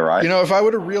the air, right? You know, if I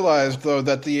would have realized though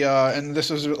that and this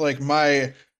is like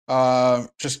my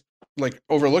just like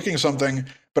overlooking something,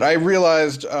 but I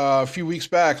realized a few weeks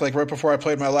back, like right before I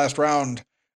played my last round,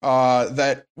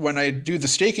 that when I do the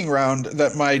staking round,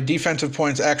 that my defensive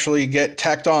points actually get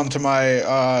tacked on to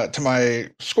my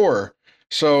score.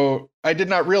 So I did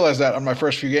not realize that on my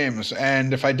first few games,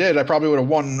 and if I did, I probably would have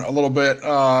won a little bit.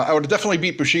 I would have definitely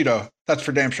beat Bushido. That's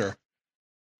for damn sure.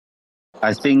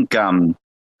 I think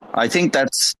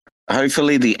that's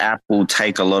hopefully the app will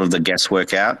take a lot of the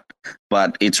guesswork out,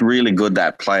 but it's really good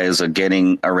that players are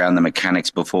getting around the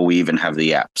mechanics before we even have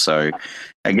the app. So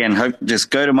again, just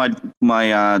go to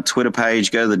my Twitter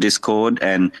page, go to the Discord,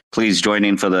 and please join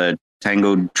in for the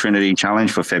Tangled Trinity Challenge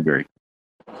for February.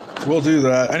 We'll do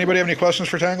that. Anybody have any questions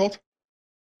for Tangled?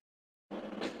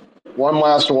 One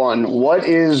last one. What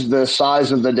is the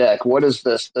size of the deck? What is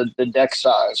the deck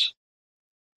size?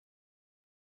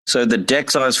 So the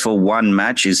deck size for one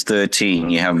match is 13.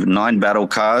 You have 9 battle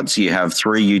cards. You have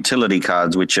 3 utility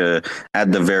cards, which add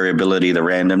the variability, the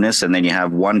randomness. And then you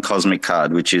have 1 cosmic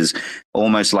card, which is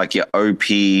almost like your OP,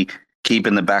 keep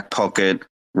in the back pocket,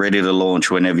 ready to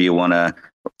launch whenever you want to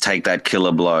take that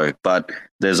killer blow. But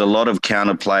there's a lot of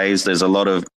counterplays. There's a lot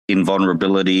of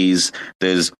invulnerabilities.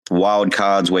 There's wild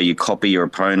cards where you copy your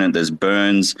opponent. There's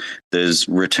burns. There's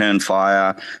return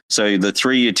fire. So the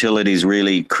 3 utilities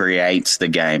really creates the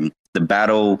game. The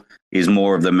battle is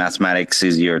more of the mathematics,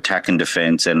 is your attack and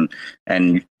defense. And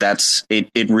that's it.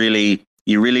 You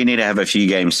really need to have a few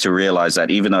games to realize that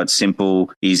even though it's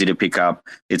simple, easy to pick up,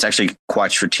 it's actually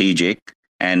quite strategic.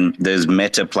 And there's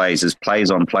meta plays, there's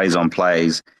plays on plays on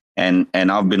plays. And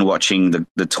I've been watching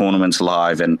the tournaments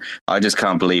live, and I just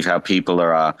can't believe how people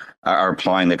are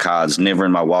applying the cards. Never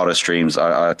in my wildest dreams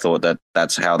I thought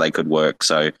that's how they could work.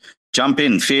 So jump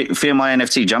in, fear my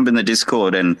NFT, jump in the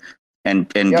Discord and give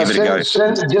it a go.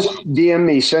 Just DM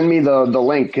me, send me the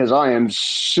link, because I am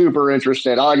super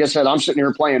interested. Like I said, I'm sitting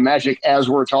here playing Magic as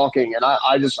we're talking, and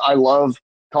I love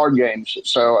card games.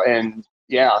 So, and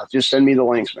yeah, just send me the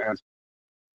links, man.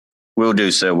 Will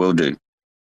do, sir. Will do.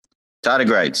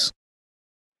 Tardigrades.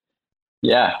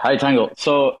 Yeah, hi Tango.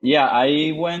 So yeah,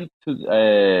 I went to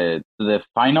the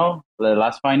final, the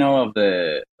last final of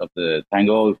the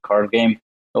Tango card game.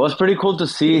 It was pretty cool to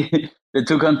see the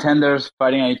 2 contenders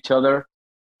fighting each other.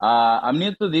 I'm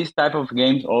new to these type of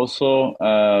games also,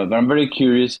 but I'm very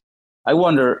curious. I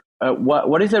wonder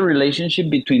what is the relationship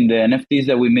between the NFTs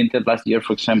that we minted last year,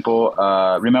 for example.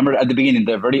 Remember at the beginning,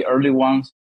 the very early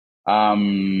ones,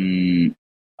 on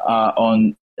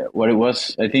what it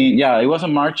was, I think, yeah, it was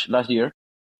in March last year.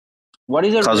 What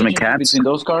is the Cosmic relationship Cats? between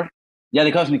those cards? Yeah,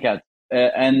 the Cosmic Cats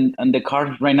and the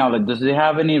cards right now. Like, does it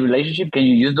have any relationship? Can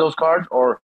you use those cards,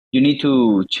 or you need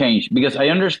to change? Because I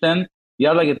understand you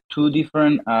have like 2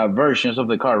 different versions of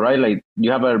the card, right? Like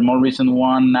you have a more recent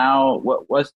one now.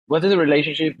 What is the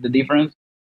relationship? The difference?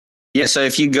 Yeah. So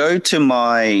if you go to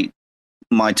my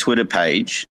Twitter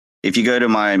page, if you go to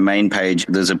my main page,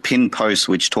 there's a pinned post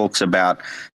which talks about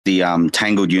the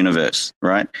Tangled universe,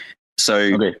 right?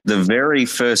 So The very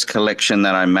first collection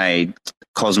that I made,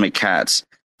 Cosmic Cats,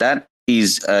 that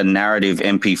is a narrative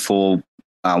MP4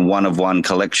 one-of-one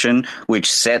collection,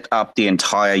 which set up the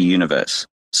entire universe.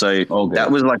 So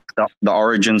that was like the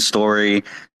origin story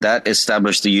that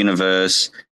established the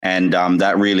universe. and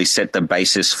that really set the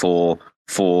basis for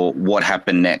what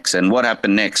happened next. And what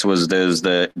happened next was there's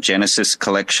the Genesis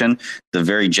collection, the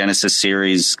very Genesis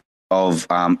series of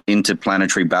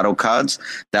interplanetary battle cards.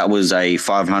 That was a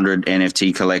 500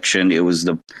 NFT collection. It was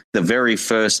the very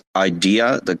first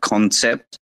idea, the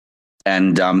concept,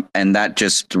 and that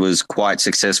just was quite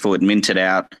successful. It minted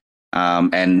out,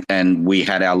 and we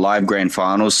had our live grand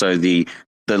finals. So the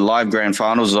live grand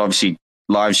finals is obviously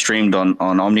live streamed on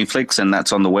OmniFlix, and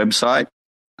that's on the website.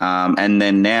 And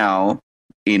then now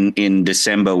in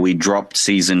December we dropped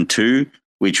season 2,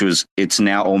 it's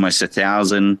now almost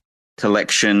 1,000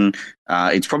 collection.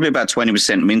 It's probably about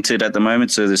 20% minted at the moment,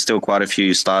 so there's still quite a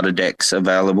few starter decks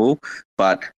available,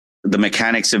 but the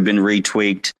mechanics have been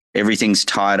retweaked. Everything's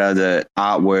tighter. The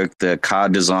artwork, the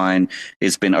card design,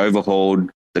 it's been overhauled.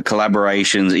 The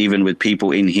collaborations, even with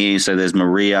people in here. So there's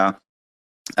Maria.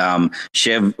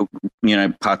 Chev,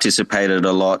 participated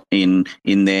a lot in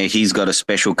there. He's got a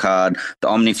special card. The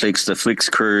OmniFlix, the Flix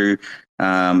crew,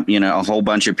 a whole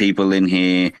bunch of people in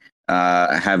here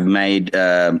have made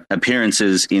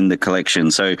appearances in the collection.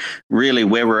 So really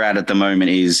where we're at the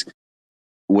moment is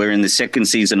we're in the second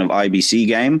season of IBC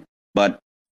game, but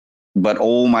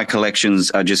all my collections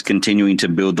are just continuing to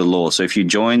build the lore. So if you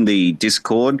join the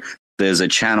Discord, there's a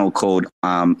channel called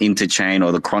Interchain,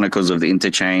 or the Chronicles of the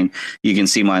Interchain. You can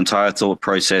see my entire thought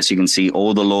process. You can see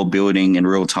all the lore building in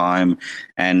real time.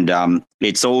 And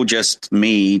it's all just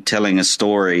me telling a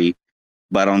story.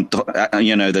 But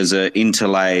there's an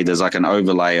interlay, there's like an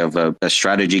overlay of a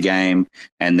strategy game,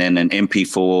 and then an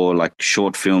MP4 like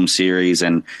short film series.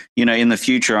 And, in the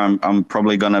future, I'm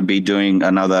probably going to be doing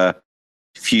another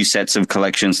few sets of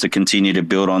collections to continue to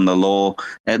build on the lore.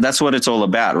 And that's what it's all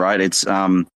about, right? It's,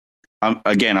 I'm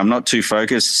not too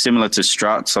focused, similar to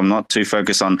Struts. I'm not too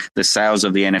focused on the sales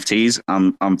of the NFTs.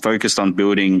 I'm focused on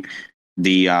building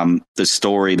the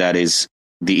story that is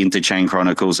the Interchain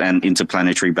Chronicles and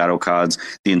Interplanetary Battle Cards,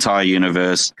 the entire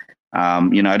universe. I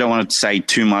don't want to say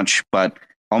too much, but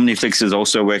OmniFlix is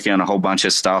also working on a whole bunch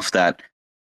of stuff that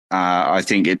I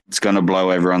think it's going to blow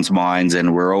everyone's minds,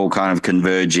 and we're all kind of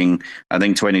converging. I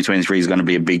think 2023 is going to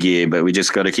be a big year, but we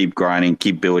just got to keep grinding,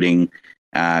 keep building,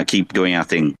 keep doing our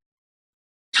thing.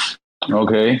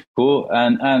 Okay, cool.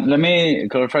 And let me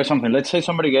clarify something. Let's say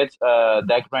somebody gets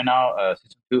deck right now,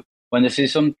 season 2. When the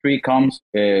season 3 comes,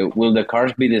 will the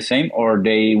cards be the same, or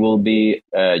they will be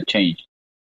changed?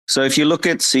 So if you look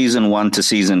at season 1 to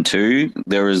season 2,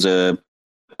 there is the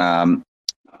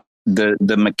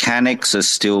mechanics are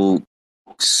still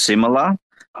similar,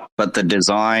 but the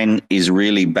design is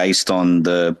really based on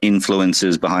the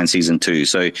influences behind season 2.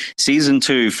 So season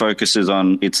 2 focuses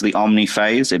on, it's the Omni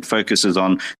phase. It focuses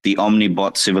on the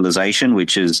Omnibot civilization,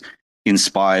 which is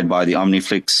inspired by the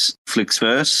OmniFlix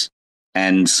Flixverse.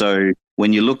 And so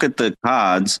when you look at the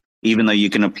cards, even though you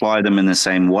can apply them in the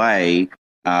same way,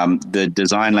 the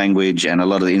design language and a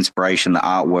lot of the inspiration, the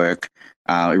artwork,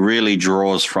 it really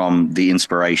draws from the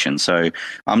inspiration. So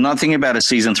I'm not thinking about a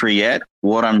season 3 yet.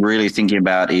 What I'm really thinking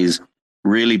about is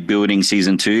really building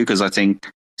season 2, because I think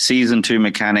season 2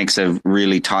 mechanics have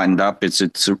really tightened up. It's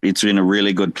in a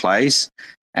really good place,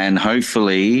 and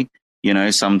hopefully,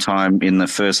 sometime in the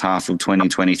first half of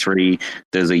 2023,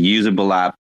 there's a usable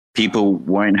app. People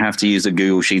won't have to use the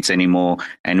Google Sheets anymore,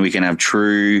 and we can have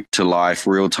true to life,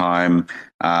 real time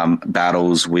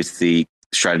battles with the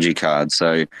strategy cards.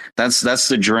 So that's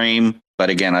the dream. But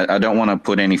again, I don't want to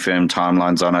put any firm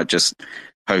timelines on it. Just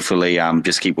hopefully,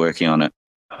 just keep working on it.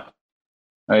 All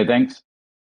right, thanks.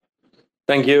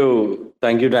 Thank you,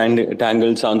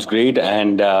 Tangle. Sounds great,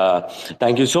 and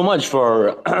thank you so much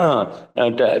for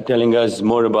telling us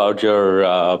more about your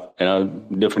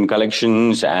different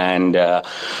collections. And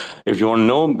if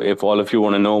all of you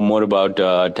want to know more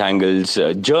about Tangle's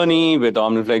journey with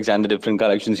OmniFlix and the different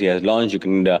collections he has launched, you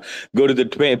can go to the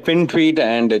pin tweet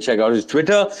and check out his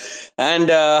Twitter. And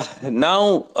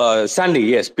now, Sandy,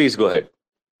 yes, please go ahead.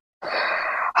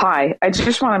 Hi, I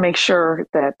just want to make sure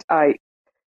that I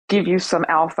give you some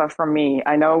alpha from me.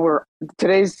 I know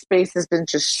today's space has been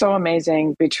just so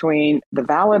amazing between the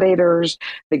validators,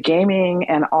 the gaming,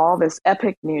 and all this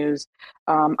epic news.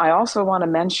 I also want to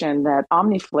mention that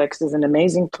OmniFlix is an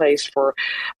amazing place for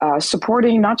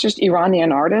supporting not just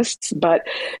Iranian artists, but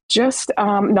just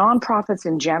nonprofits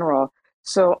in general.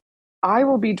 So I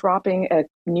will be dropping a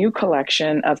new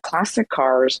collection of classic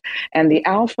cars, and the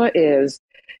alpha is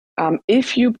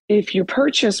if you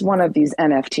purchase one of these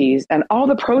NFTs, and all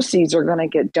the proceeds are going to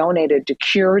get donated to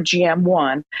Cure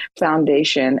GM1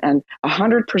 Foundation, and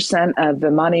 100% of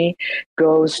the money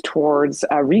goes towards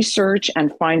research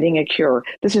and finding a cure.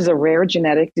 This is a rare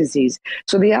genetic disease.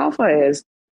 So the alpha is,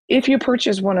 if you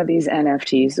purchase one of these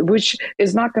NFTs, which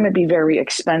is not going to be very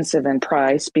expensive in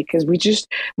price, because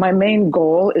my main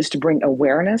goal is to bring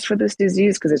awareness for this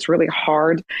disease, because it's really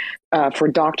hard for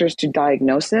doctors to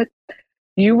diagnose it.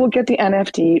 You will get the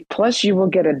NFT, plus you will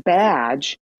get a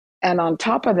badge. And on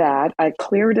top of that, I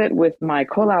cleared it with my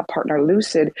collab partner,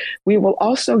 Lucid. We will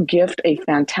also gift a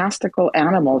fantastical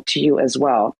animal to you as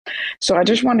well. So I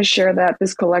just want to share that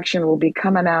this collection will be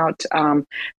coming out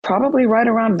probably right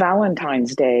around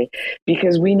Valentine's Day,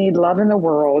 because we need love in the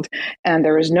world. And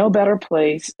there is no better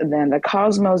place than the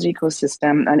Cosmos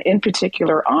ecosystem, and in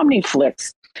particular,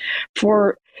 OmniFlix,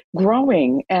 for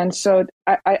growing. And so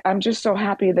I'm just so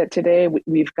happy that today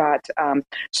we've got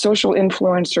social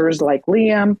influencers like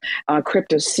Liam,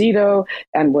 CryptoCito,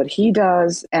 and what he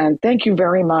does. And thank you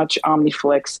very much,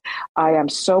 OmniFlix. I am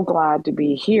so glad to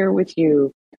be here with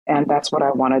you. And that's what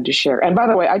I wanted to share. And by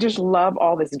the way, I just love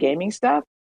all this gaming stuff,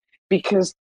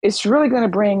 because it's really going to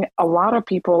bring a lot of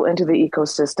people into the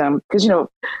ecosystem, because,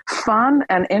 fun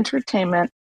and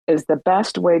entertainment is the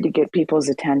best way to get people's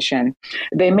attention.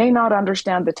 They may not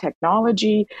understand the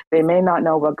technology. They may not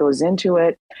know what goes into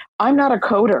it. I'm not a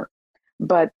coder,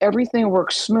 but everything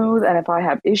works smooth. And if I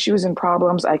have issues and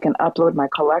problems, I can upload my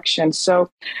collection. So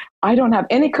I don't have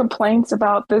any complaints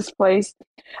about this place.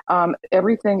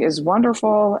 Everything is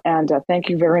wonderful. And thank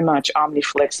you very much,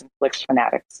 OmniFlix and Flix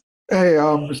Fanatics. Hey,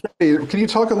 Sandy, can you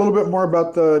talk a little bit more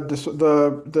about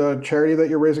the charity that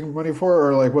you're raising money for,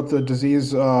 or like what the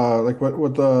disease, like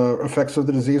what the effects of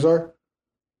the disease are?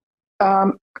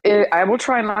 I will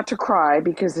try not to cry,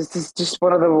 because this is just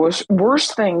one of the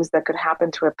worst things that could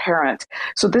happen to a parent.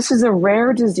 So this is a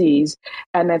rare disease.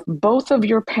 And if both of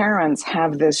your parents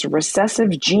have this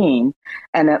recessive gene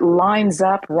and it lines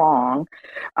up wrong,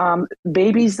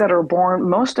 babies that are born,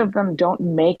 most of them don't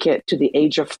make it to the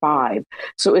age of 5.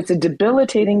 So it's a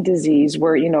debilitating disease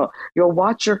where, you'll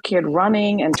watch your kid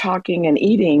running and talking and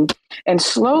eating, and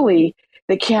slowly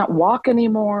they can't walk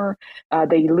anymore.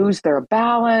 They lose their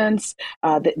balance.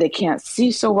 They can't see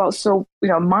so well. So,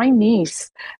 my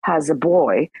niece has a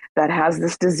boy that has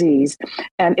this disease,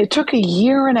 and it took 1.5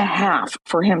 years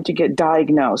for him to get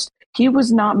diagnosed. He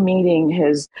was not meeting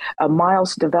his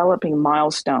developing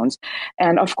milestones.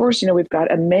 And of course, we've got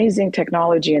amazing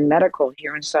technology and medical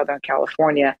here in Southern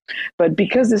California. But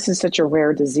because this is such a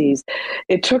rare disease,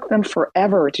 it took them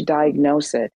forever to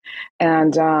diagnose it.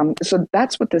 And so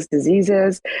that's what this disease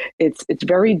is. It's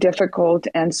very difficult.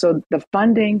 And so the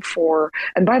funding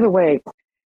and by the way,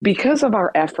 because of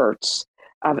our efforts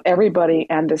of everybody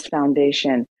and this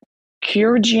foundation,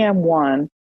 CureGM1,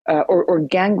 or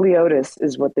gangliosis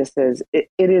is what this is. It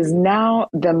is now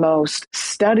the most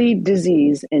studied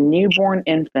disease in newborn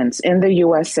infants in the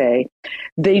USA.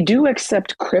 They do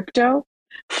accept crypto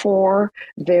for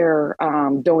their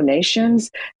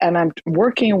donations, and I'm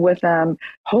working with them.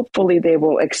 Hopefully they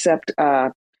will accept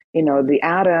the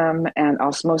Atom and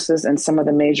Osmosis and some of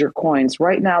the major coins.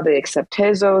 Right now, they accept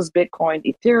Tezos, Bitcoin,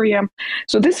 Ethereum.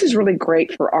 So this is really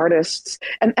great for artists.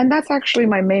 And that's actually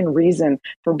my main reason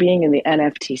for being in the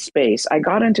NFT space. I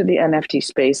got into the NFT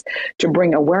space to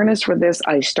bring awareness for this.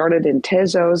 I started in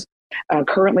Tezos.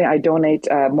 Currently, I donate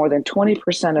more than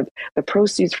 20% of the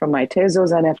proceeds from my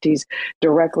Tezos NFTs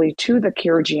directly to the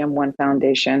CureGM1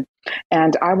 Foundation.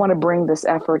 And I want to bring this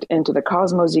effort into the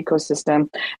Cosmos ecosystem.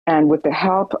 And with the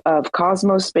help of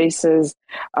Cosmos Spaces,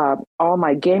 all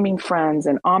my gaming friends,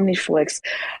 and OmniFlix,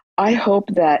 I hope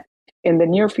that in the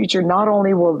near future, not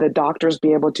only will the doctors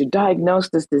be able to diagnose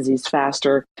this disease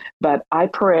faster, but I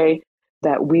pray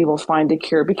that we will find a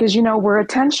cure, because, where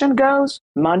attention goes,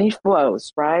 money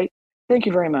flows, right? Thank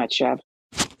you very much, Chev.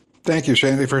 Thank you,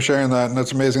 Shandy, for sharing that. And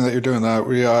that's amazing that you're doing that.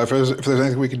 If there's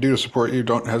anything we can do to support you,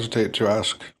 don't hesitate to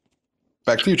ask.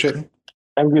 Back to you, Chetan.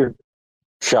 Thank you.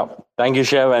 Sure. Thank you,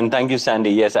 Chev, and thank you, Sandy.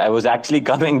 Yes, I was actually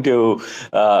coming to,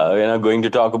 going to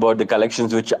talk about the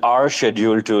collections which are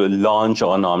scheduled to launch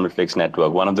on OmniFlix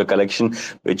Network. One of the collection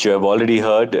which you have already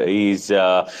heard is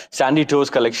Sandy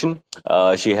Toe's collection.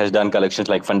 She has done collections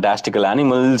like Fantastical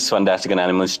Animals 2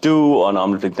 on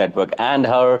OmniFlix Network, and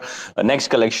her next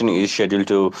collection is scheduled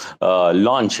to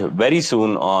launch very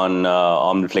soon on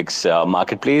OmniFlix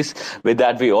Marketplace. With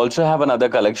that, we also have another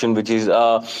collection which is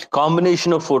a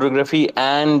combination of photography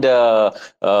and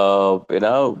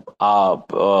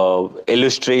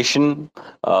illustration.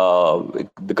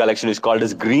 The collection is called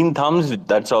as Green Thumbs.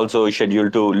 That's also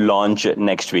scheduled to launch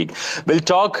next week. We'll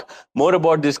talk more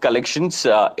about these collections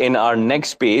in our next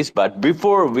space. But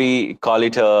before we call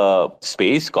it a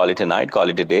space, call it a night, call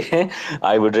it a day,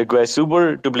 I would request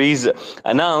Super to please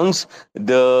announce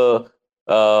the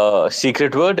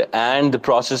secret word and the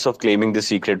process of claiming the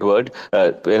secret word,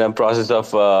 in a process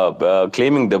of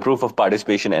claiming the proof of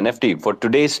participation NFT for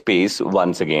today's space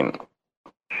once again.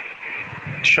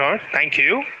 Sure, thank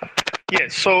you.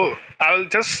 Yes, so I'll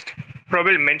just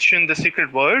probably mention the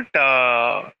secret word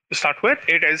to start with.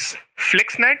 It is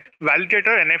FlixNet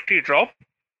Validator NFT drop.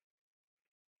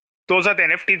 Those are the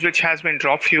NFTs which has been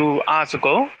dropped few hours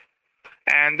ago.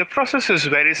 And the process is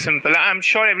very simple. I'm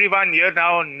sure everyone here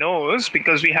now knows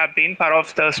because we have been part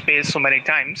of the space so many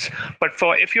times. But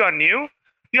if you are new,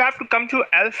 you have to come to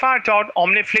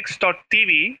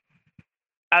alpha.omniflix.tv,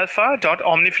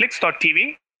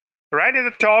 alpha.omniflix.tv. Right at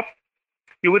the top,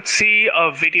 you would see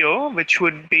a video which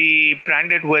would be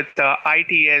branded with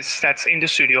ITS, that's in the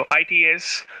studio,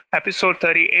 ITS episode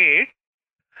 38.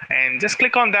 And just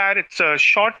click on that. It's a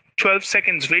short 12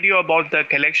 seconds video about the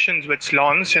collections which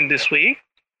launched in this week.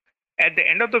 At the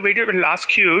end of the video, it will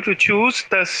ask you to choose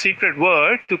the secret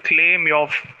word to claim your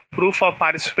proof of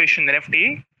participation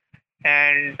NFT.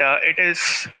 And it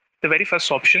is the very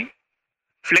first option,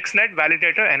 FlixNet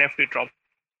Validator NFT drop.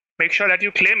 Make sure that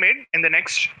you claim it in the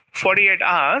next 48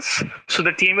 hours so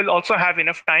the team will also have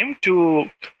enough time to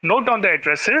note down the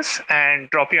addresses and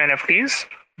drop your NFTs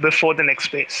before the next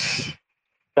space.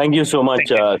 Thank you so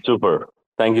much, Super.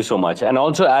 Thank you so much. And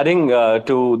also adding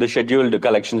to the scheduled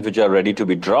collections which are ready to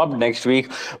be dropped next week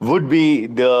would be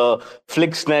the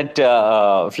FlixNet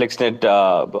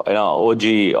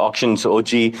OG auctions,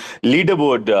 OG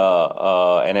leaderboard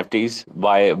NFTs.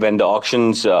 When the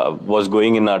auctions was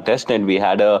going in our testnet, we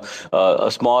had a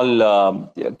small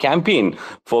campaign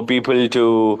for people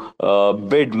to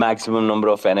bid maximum number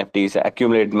of NFTs,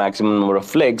 accumulate maximum number of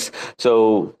Flix.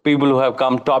 So people who have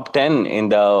come top 10 in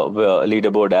the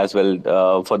leaderboard as well,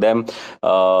 for them,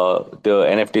 the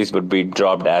NFTs would be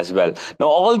dropped as well. Now,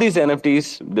 all these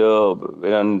NFTs, the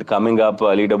coming up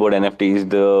leaderboard NFTs,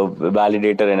 the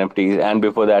validator NFTs, and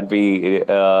before that, we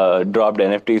dropped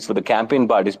NFTs for the campaign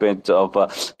participants of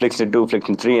FlixNet 2,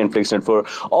 FlixNet 3, and FlixNet 4.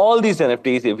 All these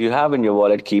NFTs, if you have in your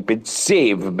wallet, keep it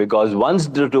safe, because once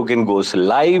the token goes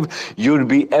live, you'll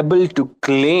be able to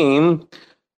claim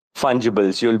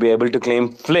fungibles. You'll be able to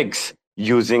claim Flix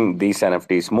using these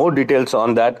NFTs. More details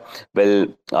on that will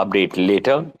update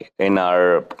later in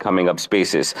our coming up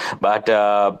spaces. But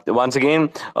once again,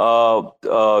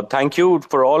 thank you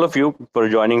for all of you for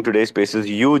joining today's spaces.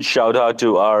 Huge shout out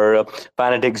to our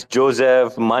fanatics,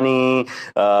 Joseph, Money,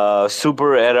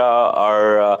 Super Era,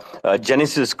 our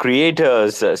Genesis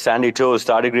creators, Sandy Toast,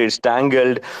 Tardigrade,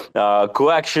 Stangled,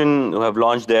 Coaction, who have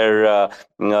launched their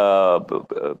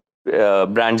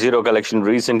Brand Zero collection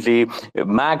recently,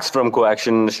 Max from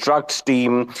Coaction, Struct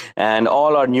team, and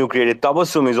all our new creative.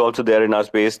 Tabassum is also there in our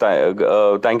space. Thank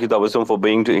you, Tabassum, for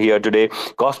being here today.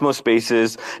 Cosmos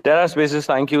Spaces, Terra Spaces,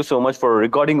 thank you so much for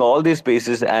recording all these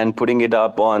spaces and putting it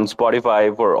up on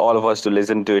Spotify for all of us to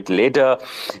listen to it later.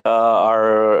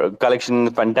 Our collection,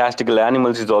 Fantastical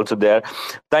Animals, is also there.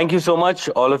 Thank you so much,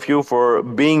 all of you, for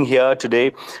being here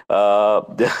today.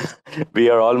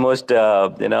 We are almost,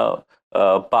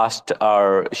 past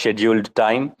our scheduled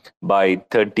time by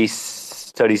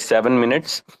 37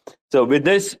 minutes. So with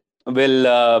this,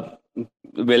 we'll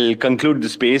conclude the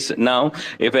space now.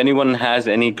 If anyone has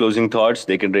any closing thoughts,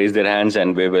 they can raise their hands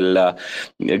and we will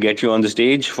get you on the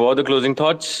stage for the closing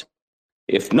thoughts.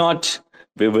 If not,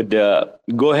 we would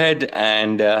go ahead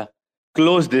and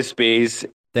close this space.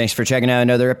 Thanks for checking out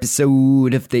another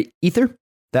episode of The Ether.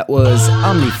 That was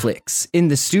OmniFlix In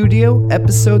the Studio,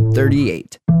 episode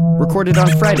 38. Recorded on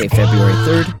Friday, February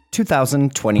 3rd,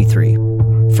 2023.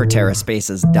 For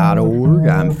TerraSpaces.org,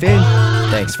 I'm Finn.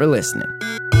 Thanks for listening.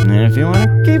 And if you want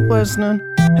to keep listening,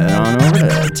 head on over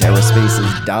to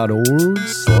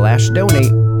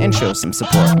TerraSpaces.org/donate and show some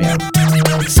support, man.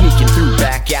 Sneaking through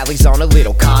back alleys on a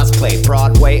little cosplay.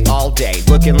 Broadway all day,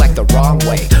 looking like the wrong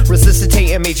way.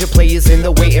 Resuscitating major players in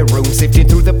the waiting room. Sifting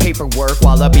through the paperwork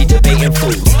while I be debating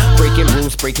fools. Breaking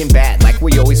rules, breaking bad, like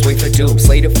we always wait for doom.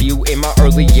 Slayed a few in my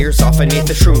early years, off beneath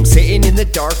the shrooms. Sitting in the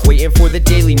dark, waiting for the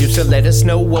daily news to let us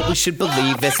know what we should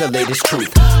believe as the latest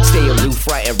truth. Stay aloof,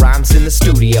 writing rhymes in the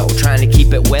studio. Trying to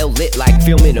keep it well lit like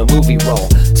filming a movie roll.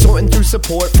 Sorting through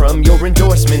support from your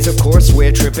endorsements. Of course,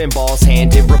 we're tripping balls,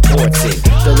 handed reports it.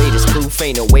 The latest proof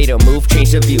ain't a way to move,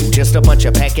 change the view. Just a bunch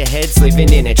of peckerheads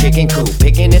living in a chicken coop.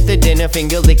 Picking at the dinner,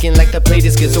 finger licking like the plate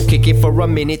is good. So kick it for a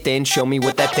minute, then show me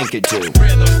what that thing could do. 2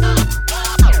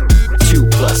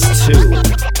 + 2.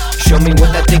 Show me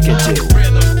what that thing could do.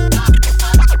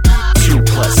 2 +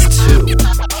 2.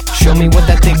 Show me what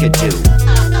that thing could do.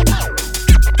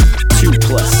 2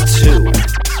 + 2.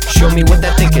 Show me what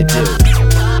that thing could do.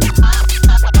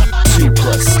 2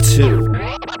 + 2.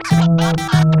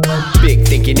 Big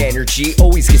Thinking energy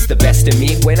always gets the best of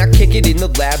me when I kick it in the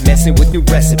lab, messing with new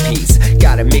recipes.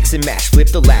 Gotta mix and mash, flip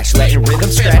the latch, letting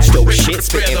rhythm scratch. Dope shit,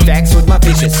 spitting facts with my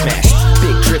vision smashed.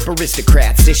 Big trip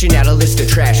aristocrats, dishing out a list of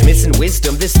trash. Missing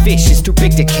wisdom, this fish is too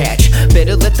big to catch.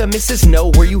 Better let the missus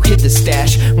know where you hit the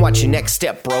stash. Watch your next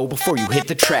step, bro, before you hit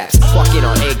the traps. Walking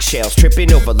on eggshells,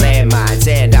 tripping over landmines.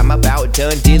 And I'm about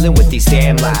done dealing with these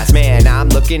damn lies. Man, I'm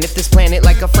looking at this planet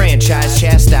like a franchise.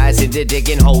 Chastised into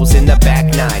digging holes in the back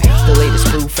nine. The latest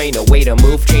proof ain't a way to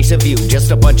move, change the view.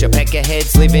 Just a bunch of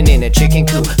peckerheads living in a chicken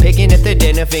coop. Picking at the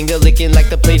dinner, finger licking like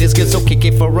the plate is good. So kick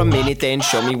it for a minute, then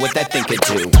show me what that thing could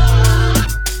do.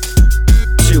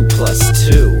 2 plus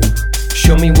 2.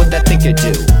 Show me what that thing could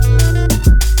do.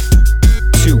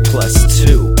 2 plus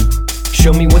 2.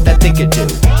 Show me what that thing could do.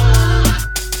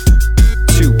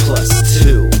 2 plus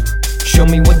 2. Show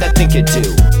me what that thing could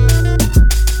do.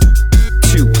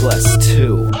 2 plus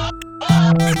 2.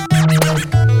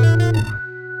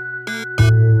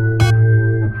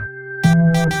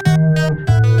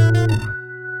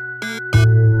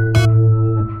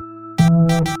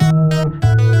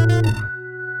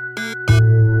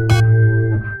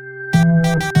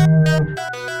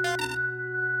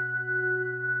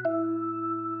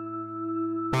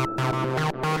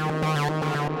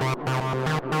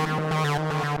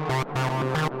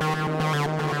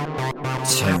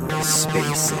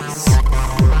 TerraSpaces.